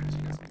was like, she got so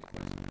many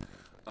questions.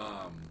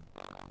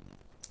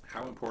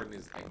 How important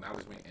is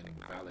acknowledgement and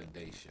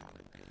validation?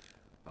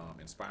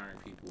 Inspiring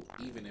people,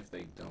 even if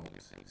they don't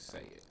say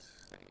it.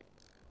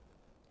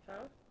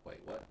 Huh? Wait,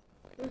 what?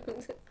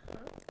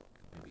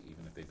 Maybe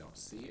even if they don't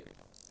see it.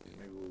 Is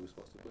maybe what we were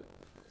supposed to put.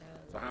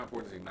 So how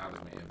important is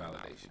acknowledgement and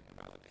validation?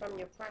 From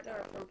your partner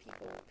or from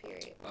people,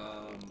 period?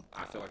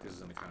 I feel like this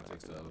is in the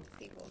context of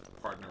People.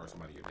 a partner or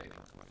somebody you're dating.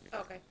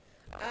 Okay.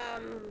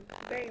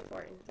 Very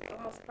important.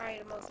 Almost probably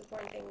the most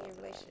important thing in your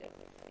relationship.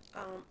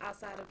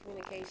 Outside of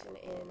communication,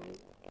 and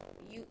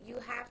you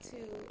have to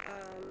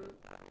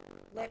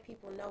let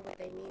people know what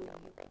they mean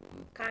to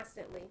you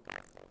constantly.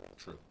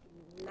 True.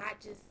 Not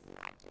just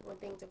when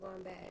things are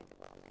going bad.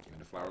 Giving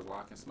the flowers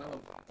while I can smell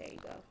them. There you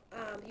go.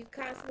 You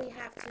constantly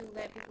have to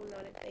let people know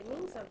that they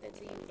mean something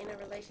to you in a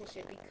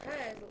relationship,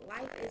 because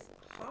life is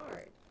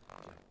hard.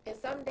 And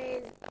some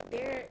days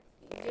they're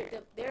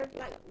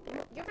like,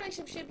 your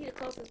relationship should be the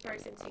closest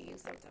person to you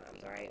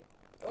sometimes, right?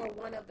 Or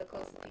one of the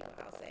closest people,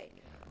 I'll say.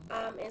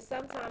 And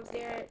sometimes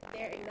their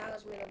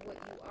acknowledgement of what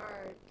you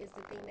are is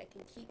the thing that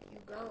can keep you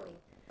going.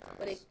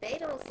 But if they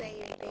don't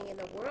say anything and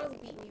the world's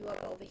beating you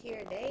up over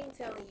here, they ain't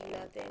telling you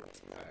nothing.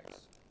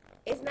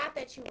 It's not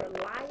that you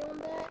rely on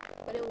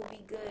that, but it will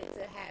be good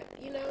to have,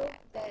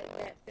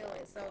 that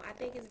feeling. So I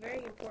think it's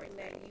very important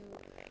that you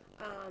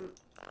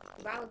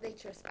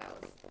validate your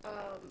spouse.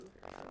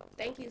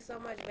 Thank you so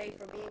much, babe,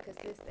 for being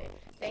consistent.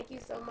 Thank you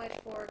so much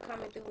for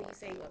coming through when you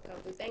say you're going to come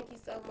through. Thank you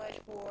so much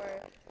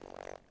for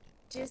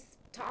just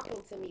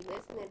talking to me,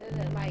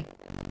 listening. Like,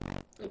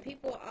 and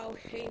people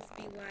always be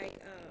like,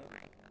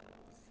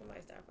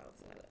 somebody start following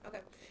somebody. Okay.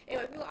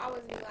 Anyway, people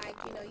always be like,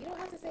 you don't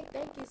have to say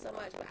thank you so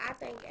much, but I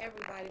thank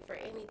everybody for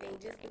anything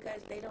just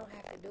because they don't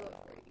have to do it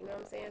for you. You know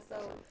what I'm saying? So,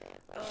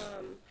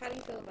 how do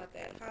you feel about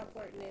that? How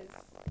important is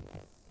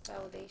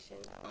validation?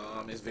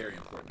 It's very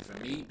important. For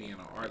me, being an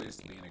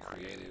artist, being a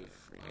creative,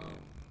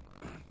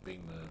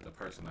 being the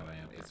person that I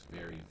am, it's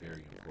very,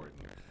 very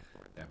important.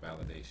 That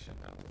validation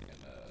and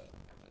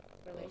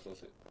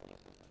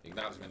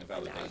acknowledgement and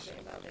validation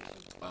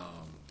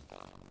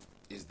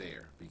is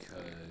there,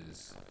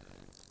 because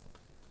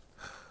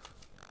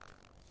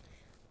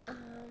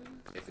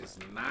if it's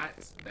not,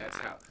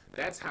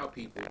 that's how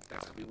people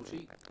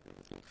cheat.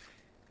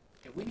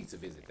 And we need to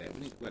visit that.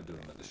 We're going to do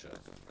another show.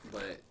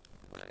 But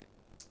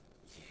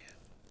yeah,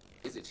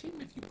 is it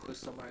cheating if you push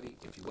somebody,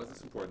 if you wasn't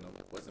supporting them,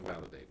 wasn't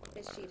validating them?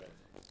 It's cheating.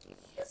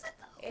 Is it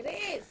though? It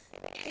is,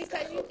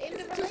 because you in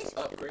the Just relationship.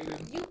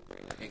 upgrading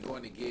and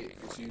going to get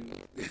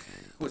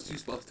what you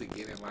supposed to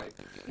get in life.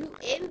 You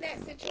in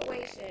that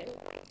situation,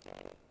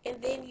 and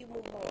then you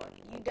move on.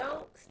 You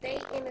don't stay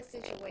in a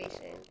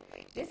situation.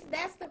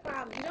 That's the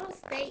problem. You don't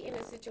stay in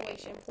a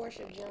situation,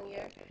 Portia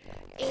Jr.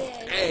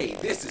 And Hey,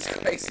 this is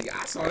crazy.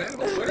 I saw that on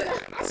Twitter.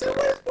 I said,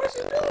 what is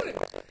Portia doing?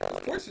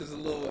 Portia's a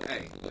little,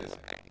 hey, listen,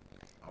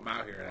 I'm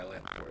out here in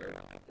Atlanta.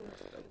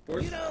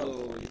 Portia's a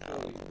little,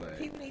 but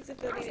people need to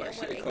feel I was it like, and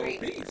she what a they cold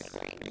agree. piece.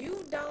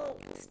 You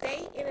don't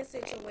stay in a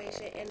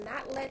situation and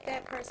not let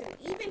that person,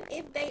 even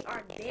if they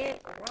are dead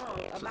wrong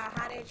about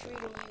how they're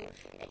treating you,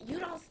 you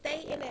don't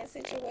stay in that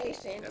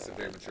situation. That's a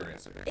very mature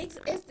answer. It's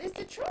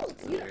the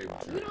truth.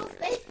 You don't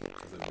stay.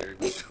 It's a very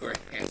mature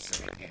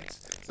answer.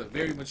 It's a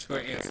very mature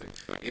answer.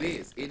 It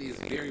is. It is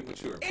very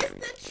mature. It's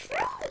the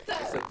truth.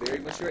 It's a very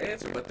mature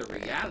answer, but the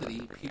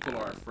reality, people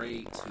are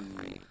afraid to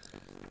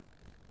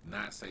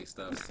not say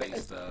stuff, say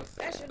stuff.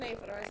 That's your name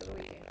for the rest of the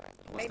weekend.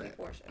 What's Baby that?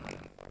 Portia.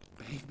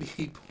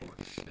 Baby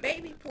Portia.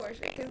 Baby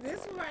Portia. Because this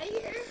one right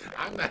here.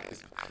 I'm not.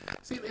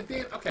 See, and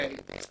then, okay,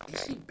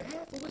 is she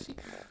bad for what she?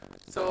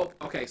 So,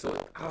 okay, so,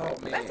 oh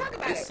man, Let's talk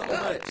about it's it. so Go.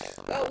 much.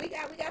 Oh, we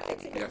got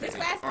 15 minutes. This 15.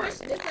 last All right.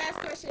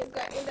 question is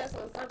going to end us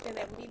on something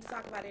that we need to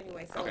talk about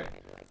anyway. So, Okay.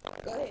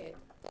 go ahead.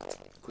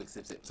 Quick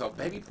sip. So,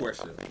 Baby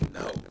Portia.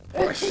 No,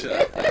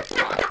 Portia. Why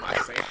am I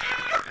saying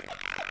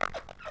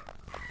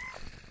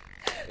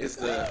it's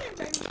the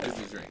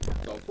drink.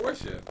 So,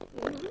 Portia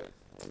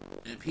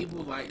And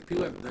people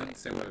have done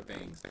similar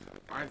things.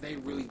 Are they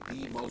really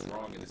the most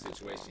wrong in the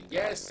situation?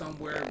 Yes,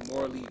 somewhere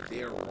morally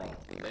they're wrong.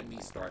 Let me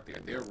start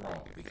there. They're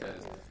wrong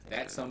because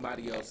that's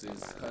somebody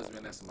else's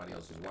husband, that's somebody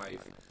else's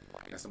wife,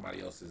 that's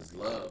somebody else's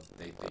love.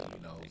 They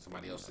think,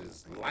 somebody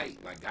else's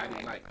light, like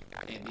guiding light,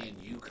 and then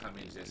you come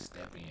and just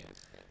step in.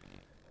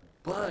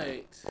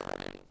 But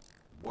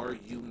were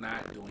you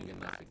not doing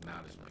enough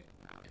acknowledgement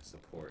and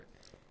support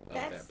of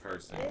that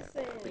person?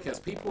 Because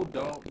people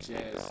don't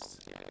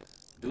just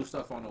do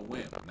stuff on a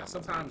whim. Now,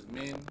 sometimes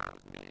men,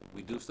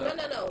 we do stuff.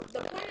 No.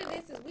 The point of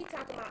this is we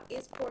talking about,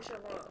 is Portia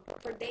wrong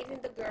for dating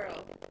the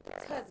girl's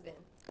husband?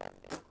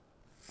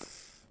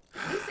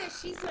 You said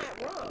she's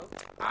not wrong.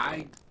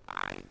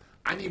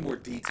 I need more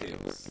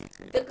details.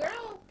 The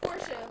girl,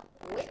 Portia,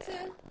 went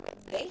to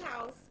their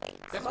house.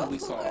 That's what we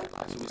saw. That's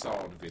what we saw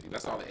on the video.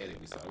 That's all the edit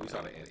we saw. We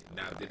saw the edit.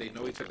 Now, did they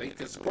know each other?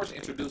 Because Portia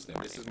introduced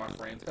them. This is my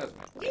friend's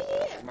husband. Yeah.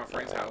 This is my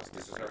friend's house.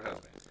 This is her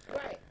husband.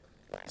 Right.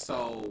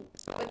 So.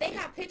 But they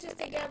got pictures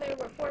together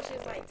where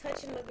Portia's like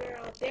touching the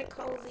girl. They're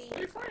cozy.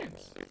 They're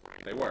friends.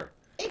 They were.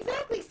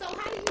 Exactly. So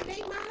how do you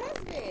date my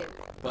husband?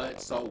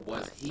 But so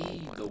was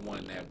he the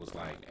one that was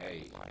like,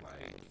 hey, like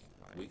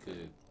we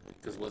could?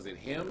 Because was it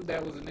him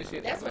that was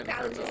initiated? That's what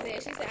Kyla just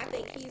said. She said, I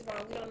think he's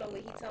wrong. We don't know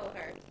what he told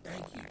her.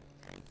 Thank you.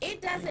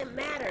 It doesn't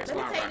matter. Let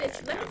me tell you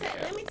this.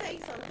 Let me tell you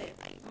something.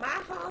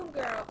 My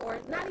homegirl, or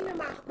not even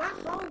my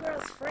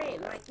homegirl's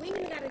friend, like we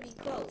ain't gotta be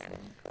close.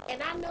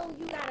 And I know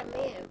you got a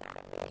man.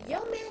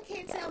 Your man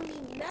can't tell me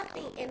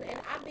nothing. And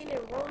I've been in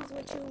rooms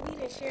with you. We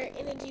done share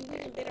energy. We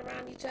done been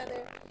around each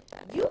other.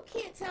 You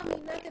can't tell me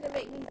nothing to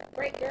make me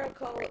break girl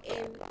code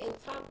and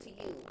talk to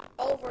you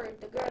over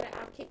the girl that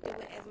I've kicked it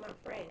with as my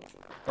friend.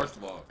 First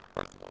of all,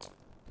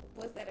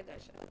 was that a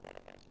gunshot?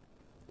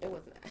 It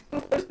was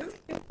not.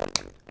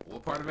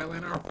 What part of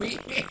Atlanta are we in?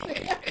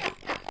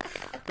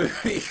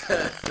 Because,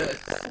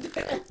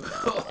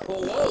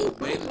 whoa,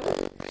 baby,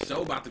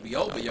 show about to be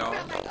over, y'all.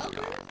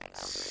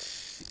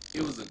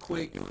 It was a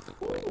quick,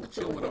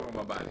 chill went over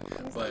my body,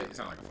 but it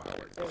sounded like a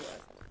firework.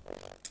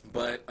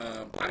 But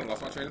I done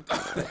lost my train of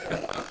thought.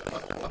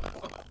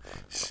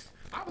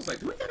 I was like,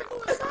 do we gotta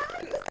go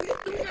inside?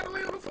 Do we gotta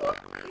lay on the floor?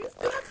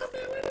 Did I come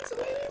in with this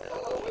lady?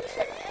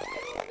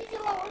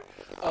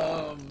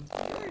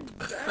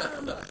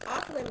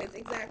 Off limits,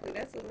 exactly.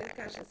 That's what Miss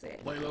Kasha said.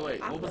 Wait.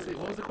 What was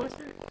the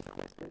question?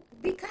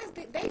 Because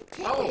they've kicked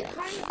it.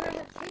 Hardy's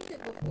never kicked it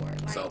before.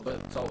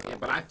 Like,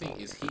 but I think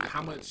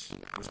how much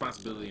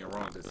responsibility and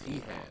wrong does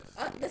he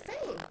have? The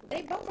same.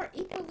 They both are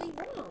equally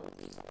wrong.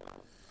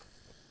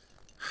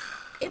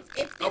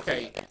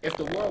 Okay, if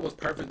the world was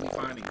perfectly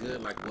fine and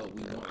good, like what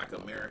we want, like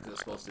America is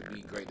supposed to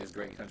be great, this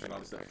great country and all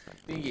this stuff,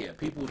 then yeah,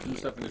 people do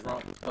stuff and it's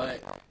wrong.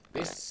 But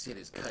this shit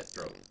is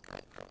cutthroat.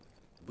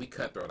 We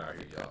cutthroat out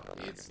here, y'all.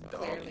 It's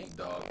dog eat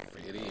dog.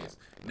 It is.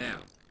 Now,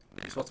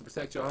 you're supposed to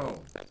protect your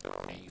home,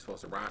 and you're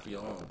supposed to ride for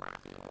your home,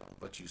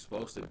 but you're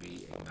supposed to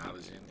be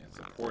acknowledging and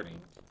supporting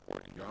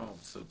your home.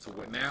 So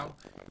what now?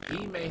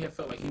 He may have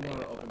felt like he wanted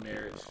an open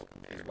marriage.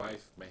 His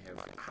wife may have.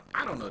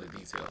 I don't know the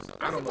details.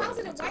 I don't know.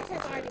 Supposedly, the wife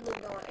has already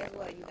moved on as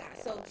well, you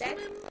guys.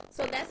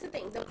 So that's the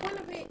thing. The point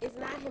of it is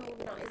not him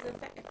moving on. It's the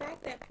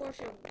fact that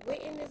Portia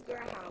went in this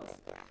girl's house,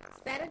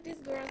 sat at this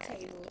girl's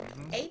table,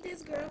 ate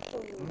this girl's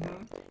food,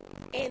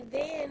 and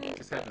then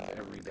this happens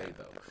every day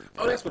though.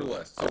 Oh, that's what it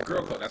was. So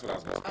girl code. That's what I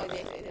was going to say. Oh,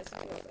 yeah, that's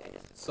what it was.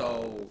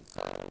 So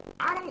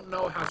I don't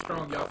know how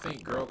strong y'all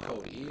think girl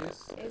code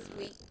is. It's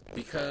weak.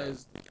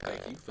 Because,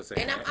 thank you for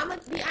saying and that. I'm going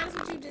to be honest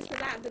with you just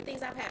because the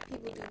things I've had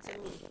people do to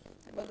me.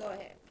 But go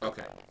ahead.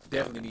 Okay.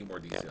 Definitely need more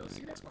details.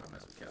 See, that's why I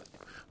mess with Kelly.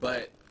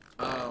 But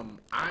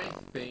I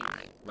think,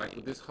 like,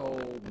 with this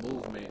whole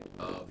movement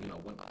of,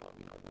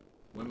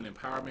 women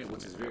empowerment,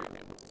 which is very...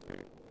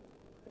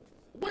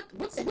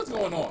 What's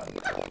going on?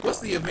 What's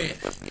the event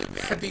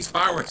that these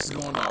fireworks is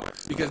going on?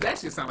 Because that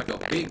shit sound like a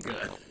big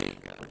gun.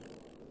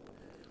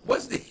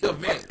 What's the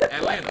event,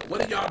 Atlanta?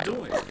 What are y'all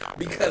doing?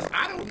 Because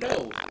I don't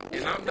know,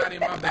 and I'm not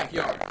in my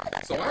backyard.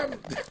 So I'm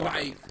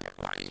like,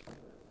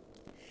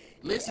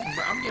 listen,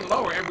 I'm getting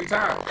lower every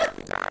time.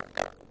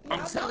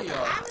 I'm telling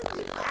y'all.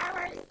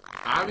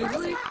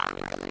 Obviously.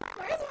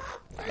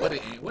 What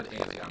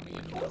end got me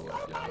in the middle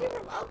of, y'all?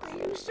 From Oakland,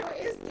 you sure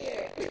is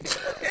scared.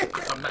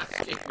 I'm not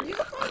scared. You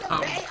supposed to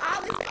pay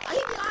all this. He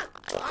got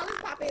all this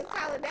popping his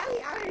collar. Now he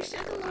out here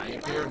shaking. I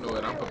ain't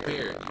paranoid. I'm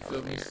prepared. You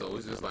feel me? So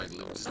it's just like,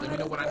 just let me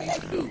know what I need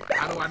to do.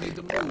 How do I need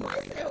to move?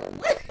 What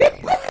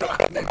do I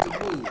need to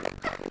move?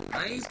 I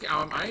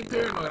ain't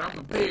paranoid. I'm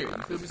prepared.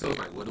 You feel me? So it's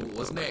like,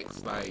 what's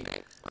next?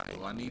 Like, what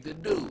do I need to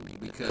do?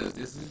 Because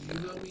this is, you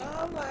know me.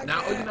 Oh my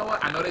now, God. You know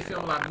what? I know they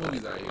film a lot of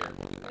movies out here.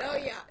 Oh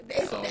yeah.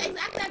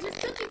 Exactly. I just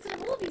took you to the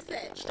movie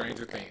set.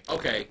 Stranger Things.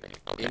 Okay,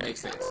 it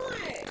makes sense.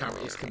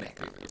 It's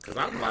connected. Because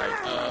I'm like,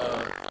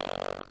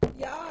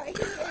 y'all, he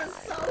is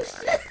so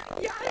shit.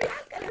 Y'all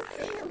not gonna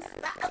see him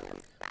stop.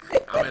 I'm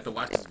gonna have to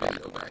watch this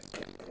video back.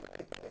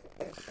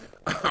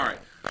 All right.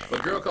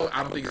 But girl code,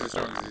 I don't think it's as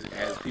strong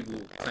as people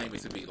claim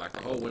it to be. Like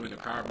the whole women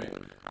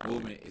empowerment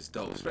movement is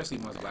dope, especially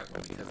amongst black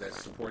women, because that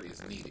support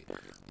is needed.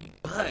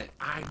 But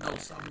I know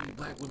so many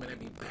black women that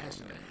be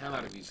bashing the hell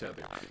out of each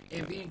other,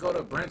 and then go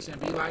to brunch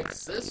and be like,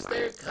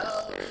 "Sister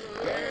code,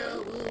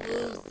 girl,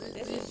 woo,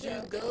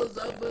 sister goes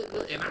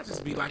over," and I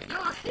just be like,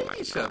 "Y'all hate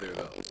each other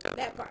though."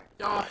 That part.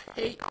 Y'all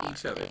hate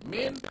each other,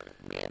 men.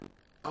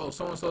 Oh,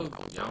 so and so, y'all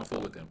don't fool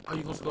with them. Oh,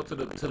 you gonna go to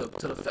the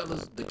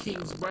fellas, the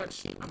King's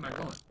brunch? I'm not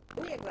going.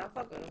 Yeah, cause I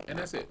fuck with her. And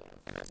that's it.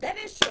 That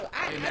is true.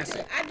 I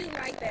do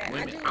like that.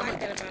 Women, I do like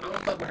that about I'm her.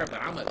 gonna fuck with her,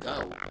 but I'm gonna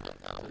go.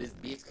 So this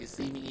bitch can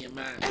see me in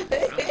mine. I'm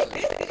gonna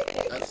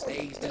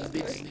upstage these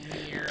bitches in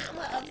here.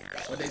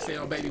 What they say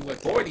on Baby,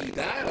 what, $40?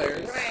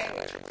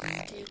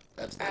 Right.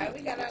 Alright, we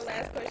got our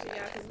last question,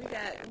 y'all, because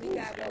we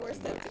got more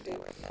stuff to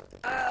do.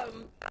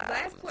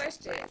 Last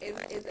question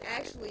is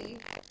actually,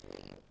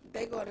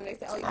 they go and they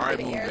say, "Oh, you Alright,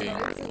 did the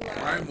Arizona team."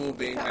 Alright,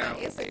 moving now.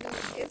 It's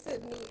a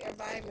new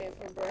environment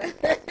for Brad.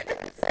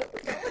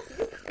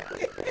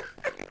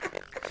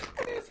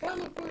 It's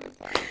hella funny.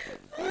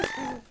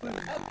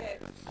 Okay.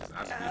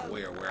 I should be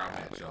aware where I'm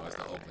at, y'all. It's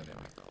the opening.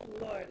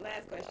 Lord,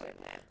 last question.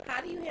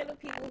 How do you handle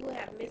people who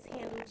have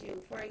mishandled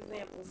you? For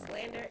example,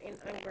 slander and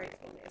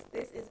ungratefulness.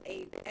 This is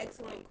an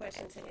excellent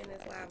question to end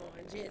this live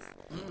on, just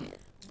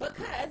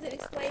because it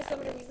explains some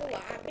of the reasons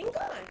why I've been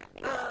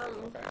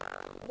gone.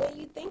 When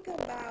you think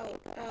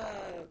about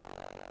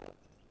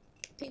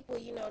people,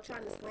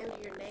 trying to slander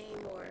your name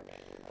or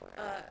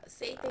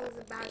say things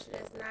about you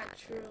that's not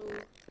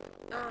true,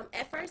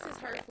 at first it's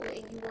hurtful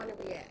and you want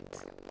to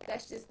react.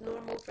 That's just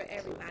normal for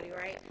everybody,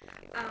 right?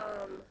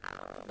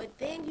 But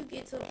then you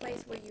get to a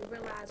place where you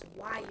realize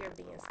why you're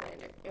being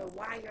slandered and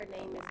why your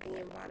name is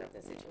being brought up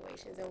in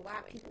situations and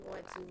why people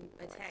want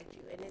to attack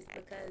you. And it's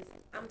because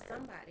I'm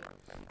somebody.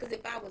 Because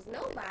if I was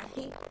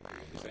nobody,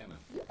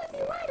 you would be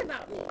right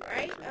about me,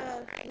 right?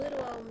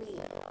 Little old me.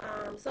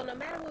 So no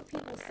matter what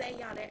people say,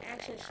 y'all, their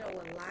actions show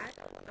a lot.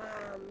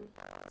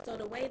 So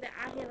the way that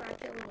I handle, I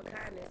kill them with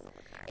kindness.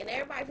 And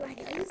everybody be like,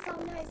 "Oh, he's so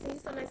nice, and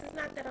he's so nice." It's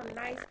not that I'm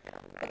nice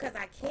because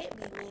I can't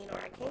be mean or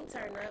I can't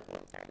turn up.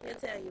 They'll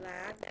tell you,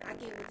 like, I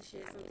get with the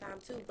shit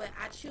sometimes too, but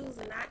I choose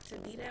not to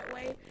be that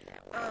way.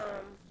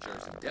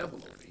 There's a devil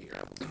over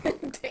here.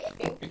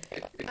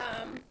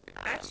 Dang.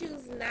 I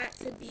choose not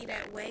to be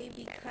that way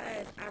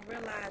because I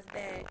realize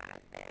that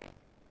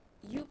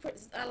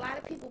a lot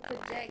of people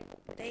project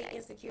their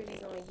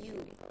insecurities on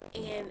you,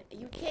 and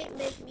you can't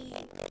make me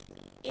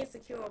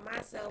insecure with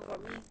myself or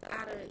me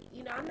out of,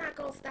 I'm not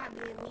going to stop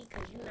being me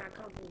because you're not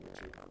comfortable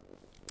with you.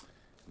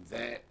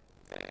 That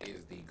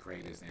is the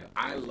greatest, and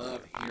I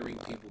love hearing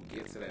people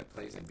get to that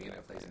place and be in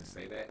that place and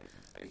say that,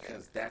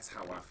 because that's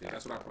how I feel.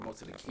 That's what I promote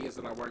to the kids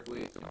that I work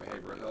with in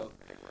behavioral health,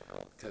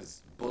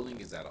 because bullying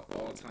is at an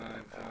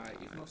all-time high,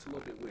 even though it's a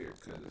little bit weird,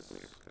 because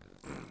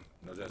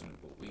no judgment,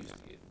 but we used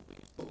to get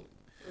bullied.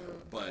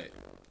 But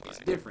it's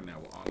different now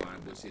with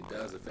online, which it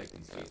does affect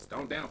these kids.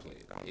 Don't downplay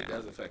it. It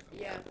does affect them.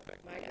 Yeah,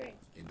 I agree.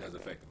 It does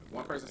affect them. If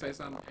one person says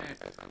something,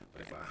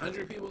 but if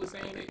 100 people are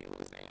saying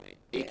it,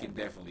 it can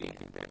definitely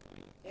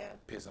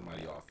piss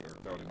somebody off or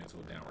throw them into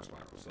a downward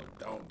spiral. So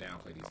don't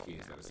downplay these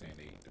kids that are saying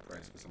they're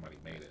depressed because somebody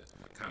made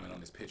a comment on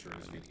this picture or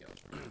this video.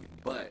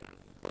 But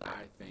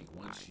I think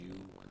once you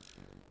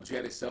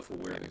have this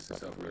self-awareness and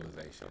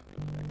self-realization,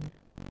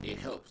 it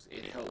helps.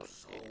 It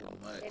helps so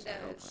much. It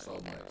helps so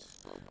much.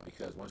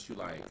 Because once you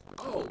like,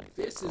 oh,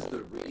 this is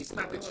it's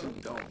not that you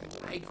don't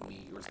like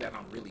me, or it's that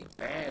I'm really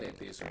bad at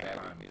this, or that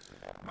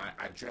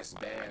I dress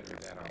bad, or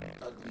that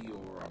I'm ugly,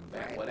 or I'm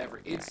that, whatever.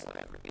 It's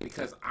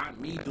because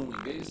me doing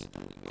this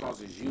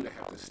causes you to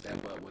have to step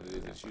up what it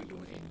is that you're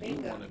doing,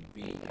 and you want to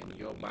be in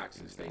your box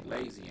and stay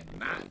lazy and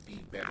not be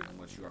better than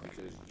what you are,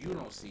 because you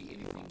don't see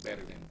anything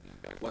better than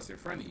what's in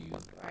front of you.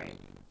 Right?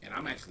 And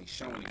I'm actually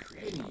showing and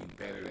creating you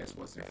better than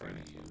what's in front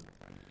of you.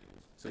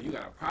 So you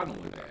got a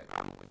problem with that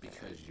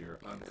because you're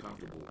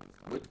uncomfortable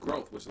with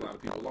growth, which a lot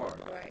of people are.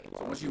 Right.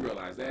 So once you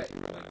realize that,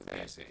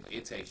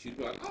 it takes you to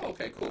be like, oh,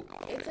 okay, cool.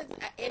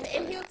 And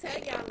he'll tell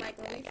y'all, like,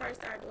 when we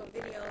first started doing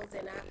videos,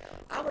 and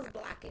I was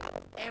blocking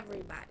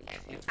everybody.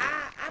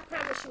 I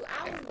promise you,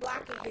 I was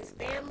blocking his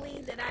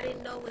family that I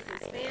didn't know was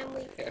his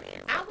family.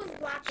 I was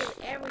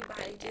blocking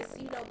everybody just,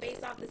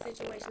 based off the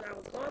situation I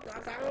was going through. I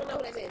was like, I don't know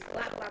what that is.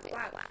 Block,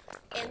 block, block.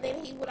 And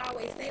then he would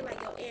always say, like,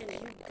 yo, Anna, you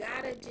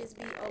gotta just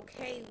be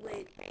okay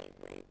with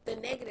the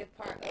negative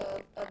part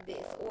of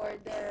this, or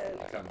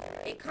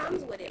it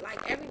comes with it.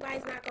 Like,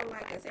 everybody's not gonna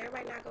like us.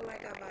 Everybody not gonna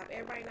like our vibe.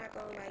 Everybody not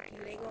gonna like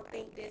you. They gonna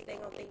think this. They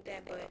gonna think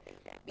that. But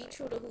be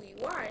true to who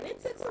you are. And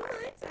it took some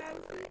months,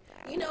 obviously,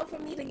 for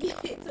me to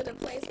get to the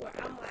place where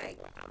I'm like,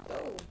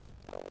 oh,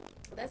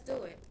 let's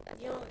do it.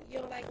 You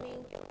don't like me?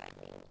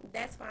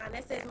 That's fine.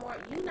 That says more.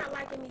 You not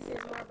liking me says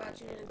more about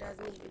you than it does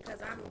me,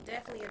 because I'm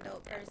definitely a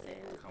dope person,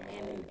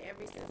 and in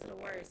every sense of the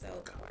word.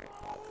 So,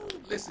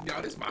 listen,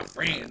 y'all, this is my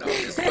friend, though.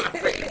 This is my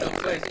friend, no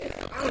question.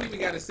 I don't even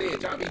got to say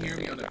it. Y'all be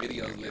hearing me on the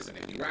videos. Listen,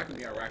 if you rock with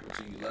me, I rock with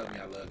you. You love me,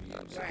 I love you.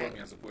 You support me,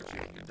 I support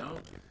you. If you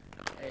don't,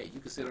 hey, you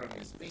can sit on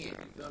and spin. You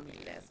feel me?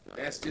 That's fine.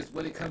 That's just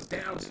what it comes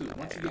down to.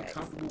 Once you get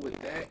comfortable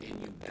with that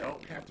and you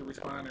don't have to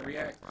respond and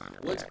react,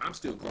 which I'm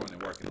still growing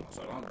and working on.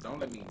 So don't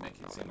let me make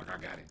it seem like I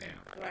got it down.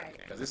 Right.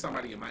 Because there's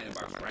somebody in my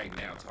inbox right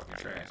now talking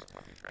trash,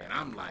 and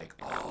I'm like,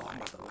 oh, I'm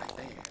about to light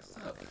their ass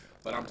up.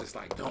 But I'm just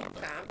like, don't.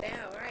 Calm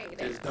down, right?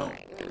 Just don't.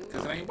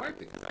 Because it ain't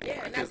worth it.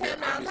 Yeah, and that's him.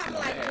 I was talking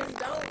like, just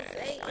don't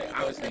say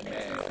anything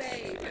that you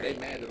say. And they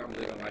mad that I'm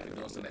living life and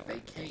doing something that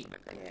they can't.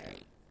 Yeah.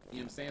 You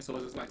know what I'm saying? So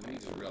it's just like, let me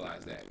just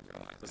realize that.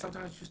 But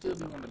sometimes you still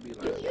do want to be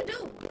like... You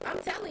do. I'm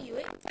telling you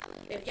it.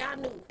 If y'all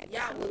knew,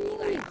 y'all would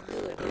be like, do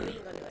it, but we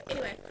ain't gonna do it.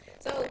 Anyway,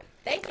 so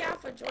thank y'all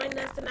for joining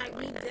us tonight.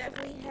 We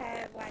definitely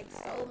have like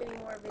so many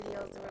more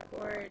videos to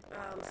record,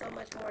 so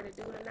much more to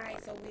do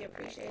tonight. So we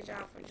appreciate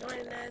y'all for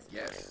joining us.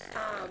 Yes.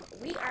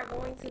 We are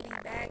going to be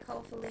back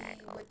hopefully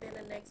within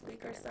the next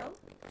week or so,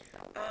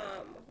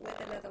 with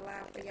another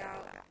live for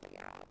y'all.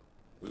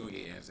 We're going to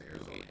get answer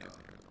Arizona.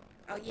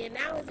 Oh yeah,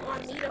 now it's on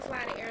me to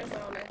fly to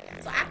Arizona,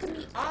 so I can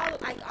meet all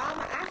my.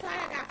 I feel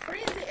like I got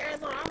friends in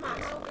Arizona, all my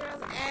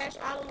homegirls, Ash,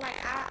 all of them.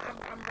 Like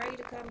I'm ready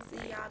to come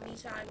see y'all,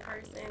 meet y'all in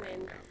person,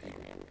 and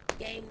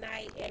game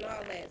night and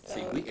all that. So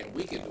see,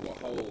 we can do a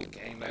whole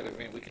game night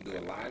event. We can do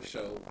a live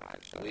show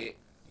with.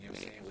 You know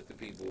what I'm saying? With the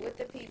people. With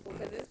the people,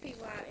 because there's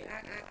people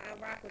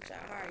I rock with y'all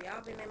hard.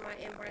 Y'all been in my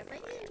inbox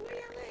like, hey, where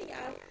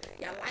y'all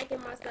at? Y'all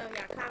liking my stuff,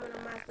 y'all comment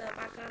on my stuff,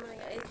 I comment on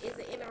y'all. It's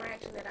an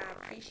interaction that I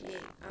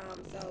appreciate.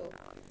 So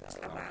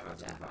I vibe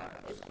with y'all.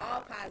 It's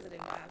all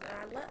positive vibes. And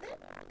I love that.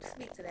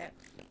 Speak to that.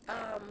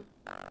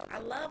 I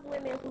love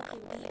women who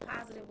can be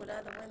positive with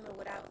other women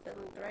without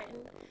feeling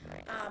threatened.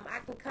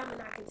 I can come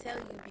and I can tell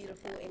you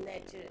beautiful and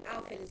that your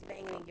outfit is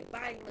banging, your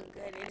body look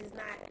good. It is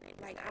not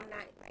like I'm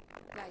not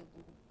like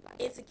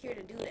insecure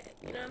to do that.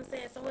 You know what I'm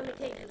saying? Some women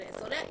can't do that.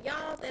 So that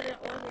y'all that are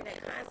on here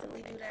that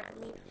constantly do that for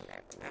me,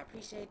 I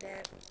appreciate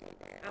that.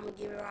 I'm gonna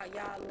give it all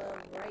y'all love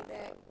right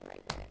back.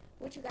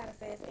 What you gotta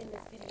say in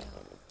this video?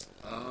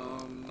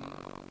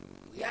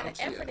 Y'all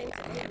the effort into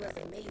it was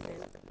amazing,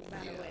 by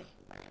the way.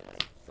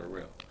 For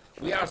real.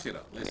 We out here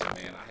though. Listen,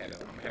 man, I'm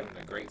having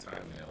a great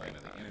time in Atlanta.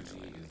 The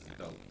energy is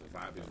dope. The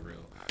vibe is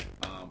real.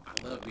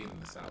 I love being in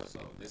the South, so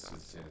this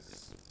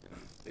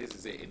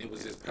is it. And it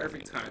was just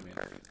perfect timing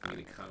for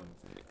me to come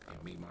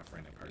and meet my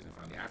friend in person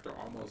finally. After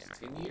almost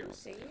 10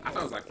 years. I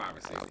thought it was like 5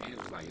 or 6. And it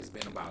was like, it's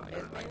been about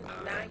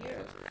 9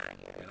 years.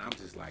 And I'm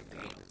just like,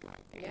 damn.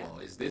 Yeah. Well,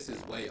 this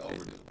is way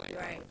overdue.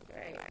 Right.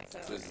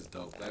 So this is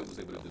dope. Glad I was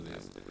able to do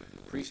this.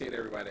 Appreciate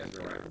everybody that's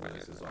been rocking with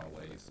us as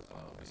always.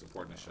 And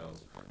supporting the show.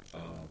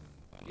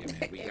 Yeah,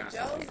 man, we got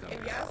something coming.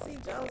 If y'all see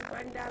Joe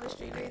running down the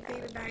street or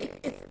anything tonight,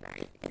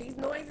 these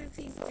noises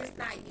he's just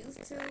not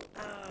used to.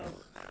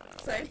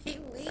 So if he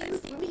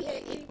leaves me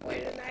at any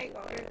point of the night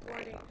while we're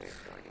recording,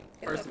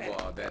 first of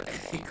all, that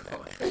ain't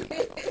going.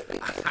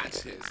 I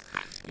just,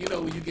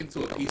 when you get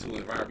into a peaceful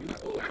environment,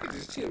 you're like, oh, I can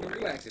just chill and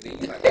relax. And then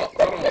you're like, oh,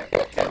 hold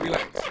on, can't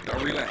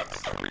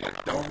relax.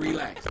 Don't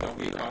relax. Don't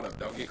get caught up.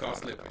 Don't get caught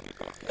slipping.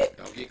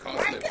 Don't get caught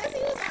slipping. Because he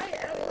was out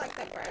here, like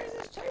the birds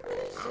is chirping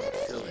and shit.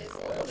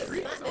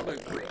 Trees on the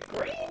green.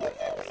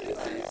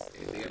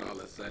 And then all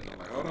of a sudden, I'm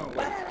like, hold on,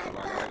 wait. I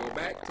gotta go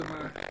back to my.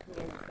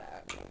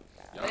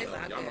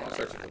 Y'all know I'm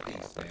searching for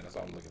peace, man. That's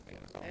all I'm looking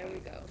for. There we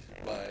go.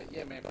 But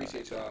yeah, man,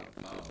 appreciate y'all.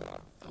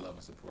 The love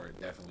and support,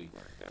 definitely.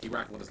 Keep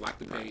rocking with us. Like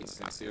the page,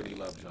 Sincerely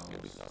Love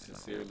Jones.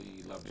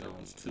 Sincerely Love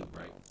Jones 2,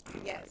 right?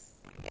 Yes.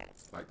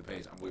 Like the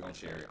page. We're gonna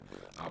share it.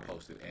 I'll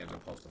post it. Angela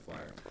post the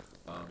flyer.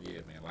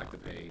 Yeah, man. Like the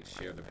page.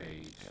 Share the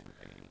page.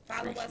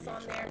 Follow us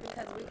on there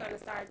because we're gonna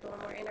start doing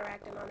more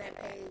interacting on that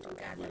page. We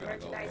got the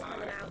merchandise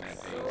coming out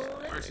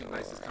soon.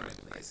 Merchandise is coming.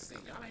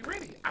 Y'all ain't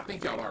ready. I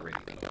think y'all are ready.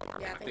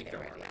 Yeah, I think they're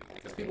ready.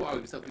 Because people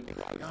always tell people,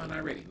 y'all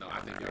not ready. No, I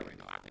think you're ready.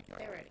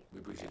 They're ready. We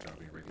appreciate y'all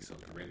being ready. So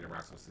if you're ready to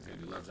rock some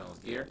Sincerely Love Jones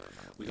gear,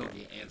 we're gonna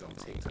get Angela on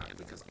TikTok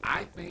because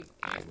I think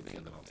I will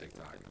kill it on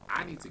TikTok.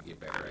 I need to get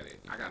better at it.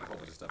 I got a whole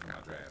bunch of stuff in my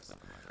drafts.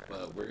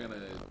 But we're gonna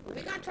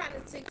try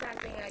this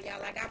TikTok thing out, y'all.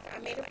 Like I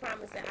made a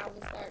promise that I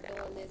would start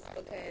doing this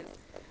because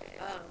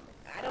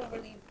I don't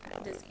really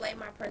display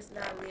my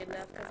personality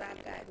enough because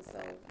I've gotten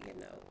so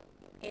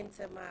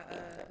into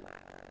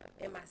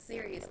my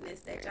seriousness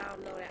that y'all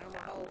know that I'm a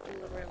whole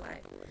fool in real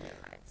life.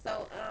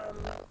 So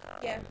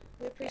yeah,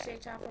 we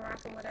appreciate y'all for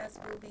rocking with us.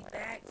 We'll be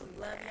back. We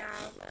love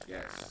y'all.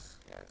 Yes.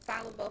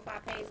 Follow both our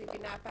pages if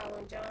you're not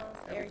following Jones.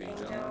 Everything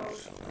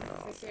Jones.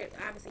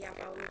 Obviously, y'all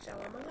follow me, Joe,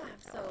 on my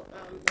live. So,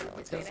 let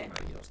me tell say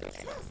that.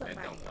 Tell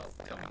somebody else.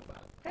 Tell me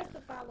about it. Press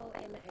the follow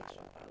and the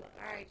extra follow.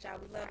 All right, y'all.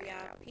 We love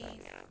y'all.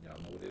 Peace. Y'all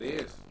know what it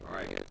is. All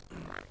right.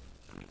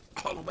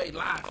 All the way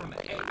live from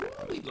the air.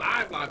 We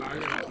live out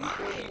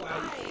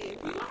here.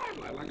 We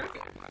live. Like I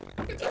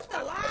can It's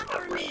the live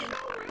for me.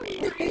 All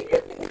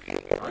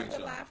right, It's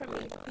the live for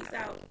me. Peace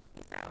out.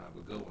 Have a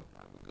good one.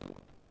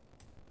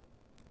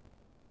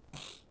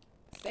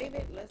 Save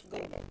it. Let's go.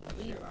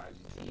 Leave.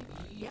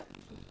 Yep.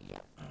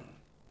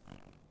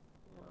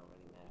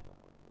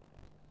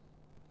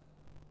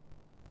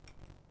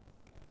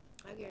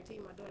 I guarantee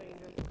my daughter ain't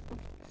doing it.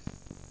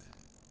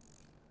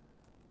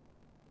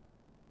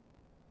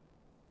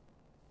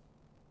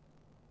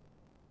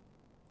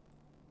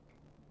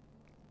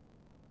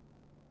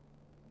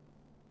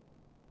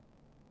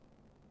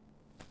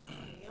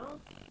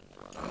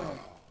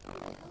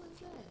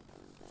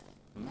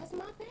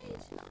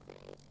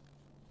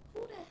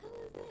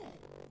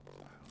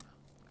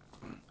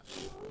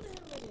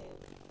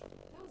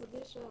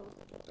 good show.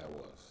 That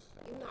was.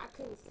 Even though I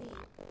couldn't see.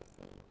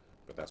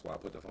 But that's why I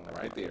put the phone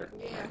right there.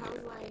 Yeah, I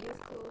was like, it's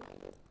cool. Let me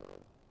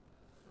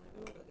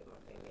go get my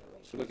baby and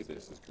make So sure. look at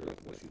this. This girl, what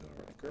she doing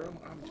right? Girl,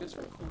 I'm just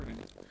recording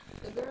it.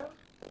 The girl?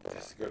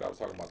 That's the girl that I was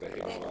talking about that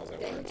hit me when I was at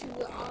They work. hit you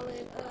with all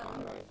that,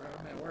 I'm like, bro,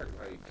 I'm at work.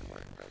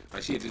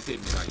 Like she had just hit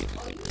me like.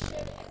 oh, you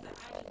shared it as an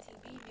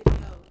IGTV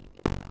video.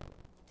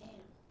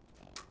 Damn.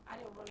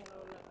 I didn't want it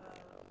on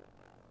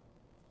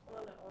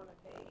the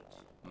page.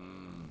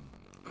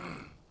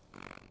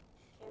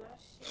 Can I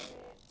share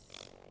it?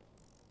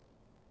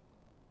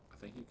 I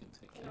think you can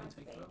take. Can Can I you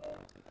take save it up?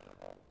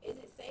 it?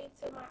 Is it saved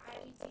to my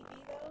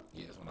IGTV though?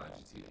 Yeah, it's on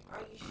IGTV.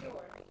 Are you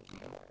sure?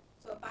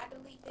 So if I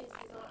delete this,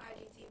 it's on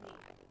IGTV.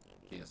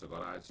 Yeah, so go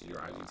to your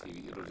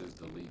IGTV. It'll just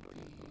delete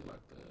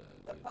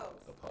The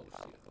post. The post.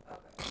 Yeah.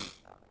 Okay.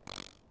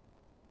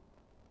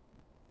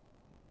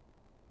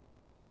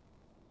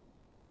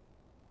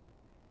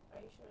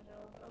 Are you sure,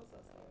 John? I'm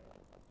so sorry.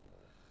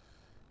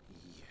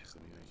 Yes,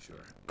 let me make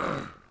sure.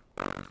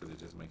 Because it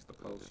just makes the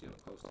post. Yeah,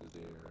 the post is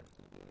there.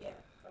 Yeah.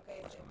 Okay.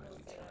 That's So on we'll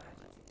IGTV. say on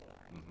IGTV.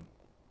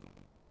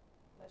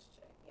 Let's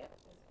check. Yep,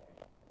 it's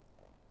there.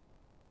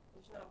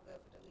 But you know I'm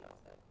good for deleting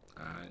stuff.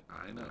 I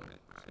know.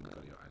 So I'm gonna go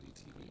to your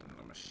IGTV and I'm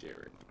gonna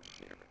share it.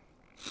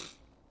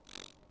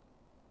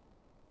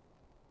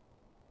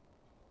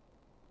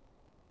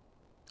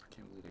 I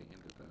can't believe they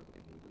ended the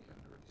movie. We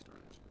hadn't already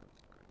started.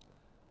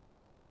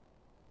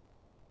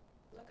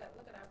 Look at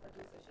our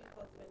producer. She's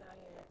supposed to be out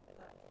here.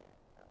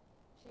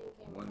 She ain't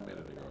came. 1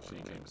 minute ago, she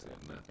came and said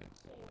nothing.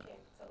 She ain't came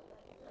to nothing.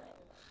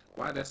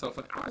 Why that's so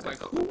funny? I was like,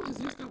 who is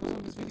this that was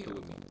on this video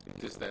with me?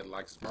 Just that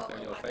like smirk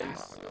on your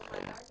face.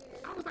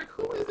 I was like,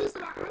 who is this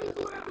that I already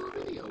thought I do a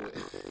video with?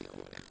 Crazy.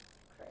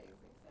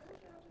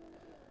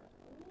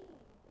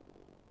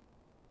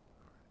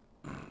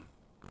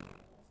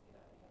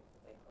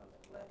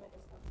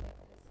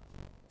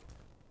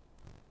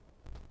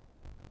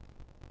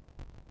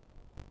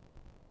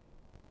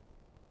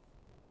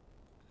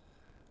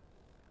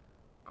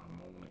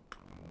 I'm on it.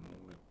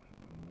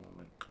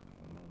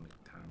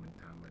 Time and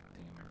time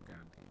again, I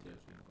got this.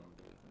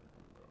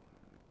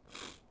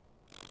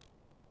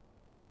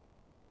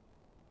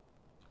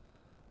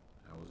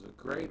 That was a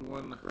great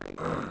one. I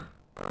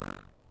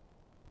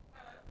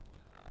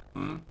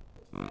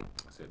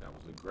said that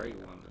was a great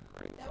one.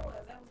 That was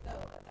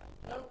dope.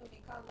 Don't we be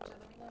calling each other?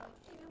 We like,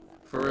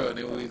 For real, and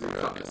then we was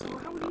call it. So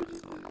how would you do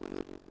this? that was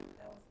cool.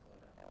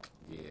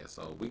 Yeah,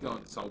 so we can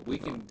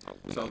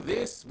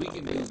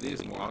do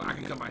this more. I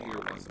can come out here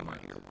once a month.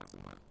 I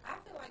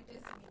feel like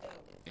this would be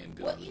dope. And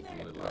do Well, it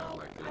either live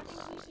like I this.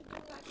 think we should do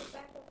like a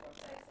back and forth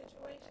type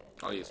situation.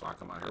 Oh yeah, so I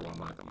come out here one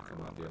month, come out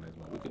there next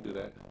month. We could do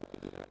that.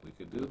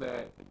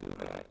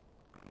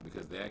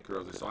 Because that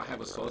girl. So I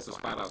have a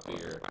spot out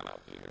there.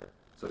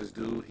 So this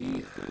dude,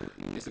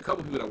 it's a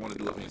couple people that want to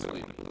do events with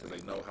me because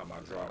they know how my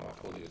draw and my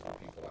pull is with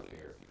people out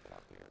there.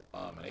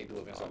 And they do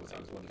events all the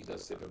time. He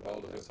does sip and bowl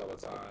events all the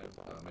time.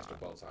 Mr.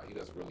 Bowtie, he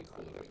does really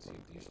cool events. He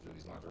used to do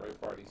these lingerie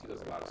parties. He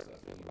does a lot of stuff.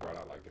 He brought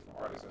out like different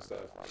artists and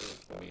stuff.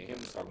 So me and him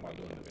was talking about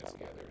doing events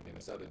together. And then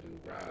this other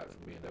dude, Rod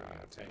from BNW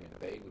Entertainment,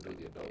 they would do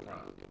the adult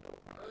prom.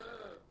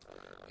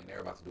 And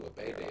they're about to do a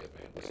Bay Day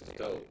event, which is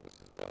dope.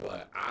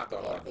 But I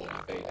thought about doing a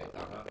Bay Day.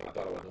 I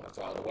thought about doing it.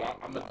 So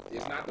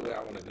it's not the way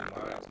I want to do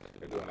mine.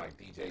 They're doing like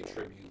DJ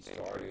tributes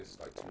to artists,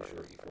 like Too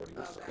Short, E40,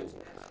 which is cool.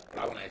 But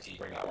I want to actually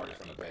bring an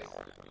artist from the Bay.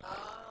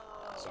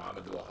 So I'm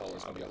gonna do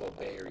it's gonna be a whole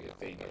Bay Area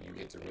thing, and you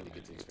get to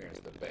experience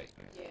the Bay.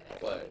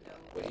 But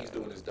what he's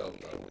doing is dope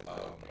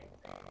though.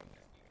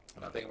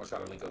 And I think I'm gonna try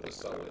to link up with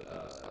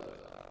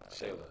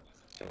Shayla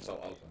from So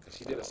Open, because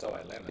she did a So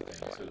Atlanta thing too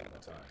at the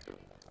time. So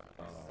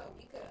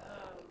we could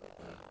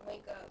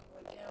link up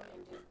with them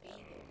and just be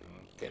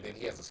there. And then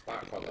he has a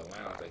spot called the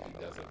Lounge that he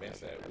does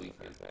events at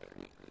weekly.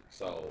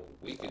 So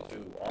we could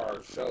do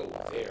our show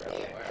there at the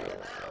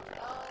Lounge.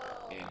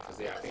 And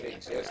because I think they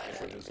just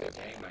introduced that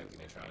game night thing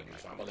they're trying to do.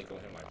 So I'm going to link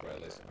with him like, bro,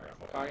 listen, I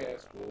got my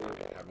podcast, we'll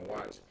have him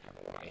watch.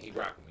 And he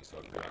rock with me, so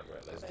he's like, bro,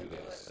 let's do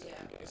this.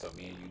 And so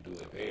me and you do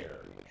it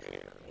there.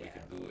 We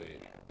can do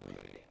it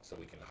so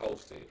we can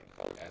host it,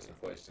 ask some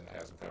questions,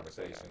 have some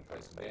conversation,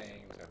 play some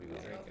games, have people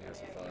drinking, have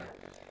some fun.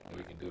 And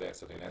we can do that.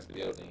 So then that's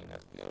building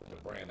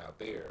the brand out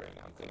there. And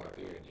I'm coming out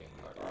there and then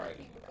like, all right.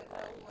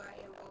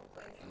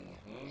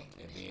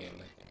 And then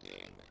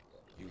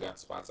you got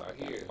spots out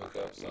here, hook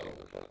up. So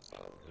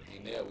with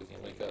D-Nell, we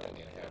can link up and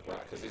then have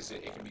Rod, because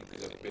it can be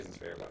good business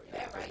for everybody.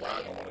 Because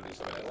Rod don't want to do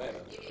something in Atlanta.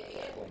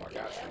 Boom, I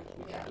got you.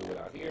 We can do it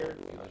out here.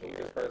 We can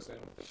do this person.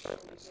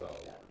 So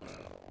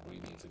we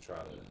need to try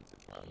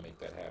to make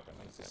that happen.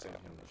 I need to send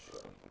him the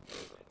show.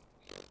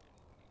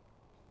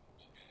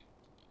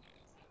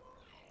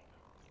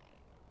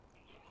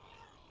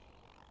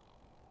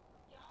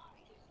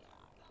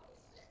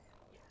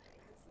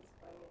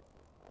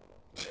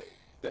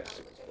 That's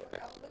it. I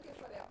was looking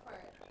for that part.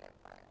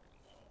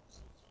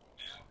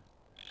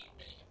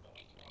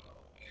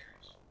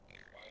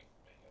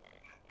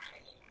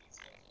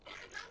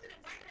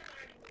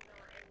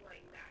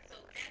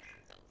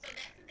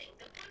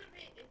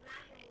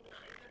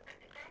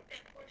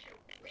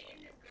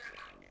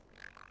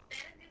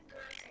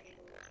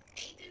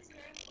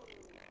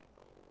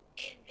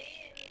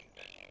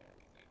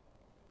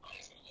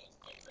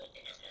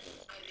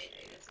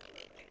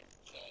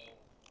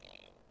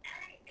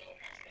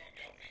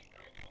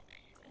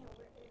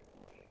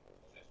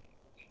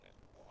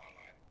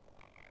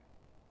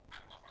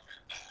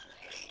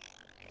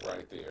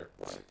 there.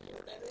 Why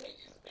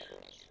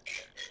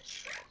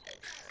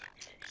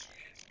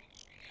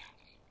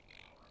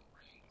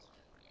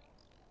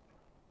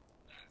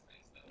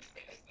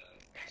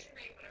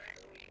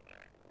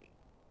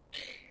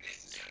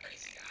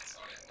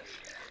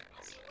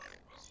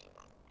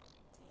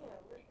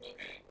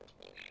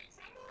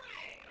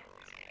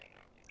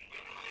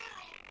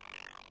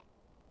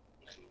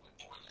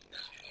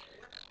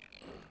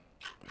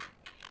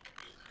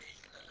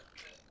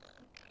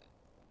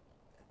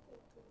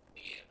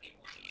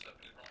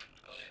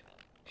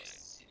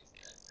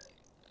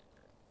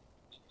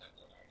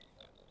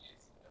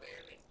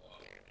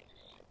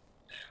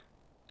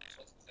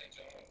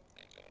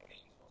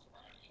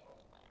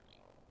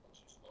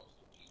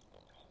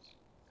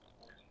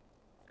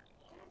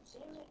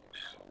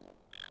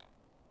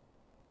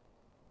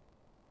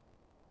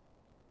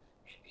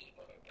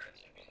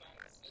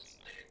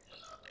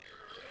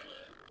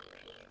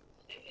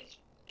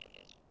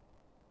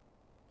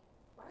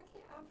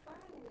can't I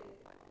find it?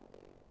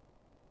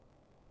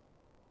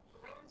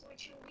 Rooms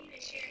with you, we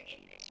to share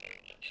in the share.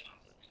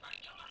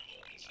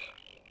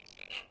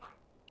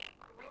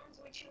 Rooms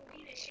with you,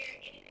 we to share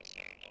in the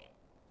share.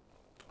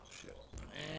 Shit.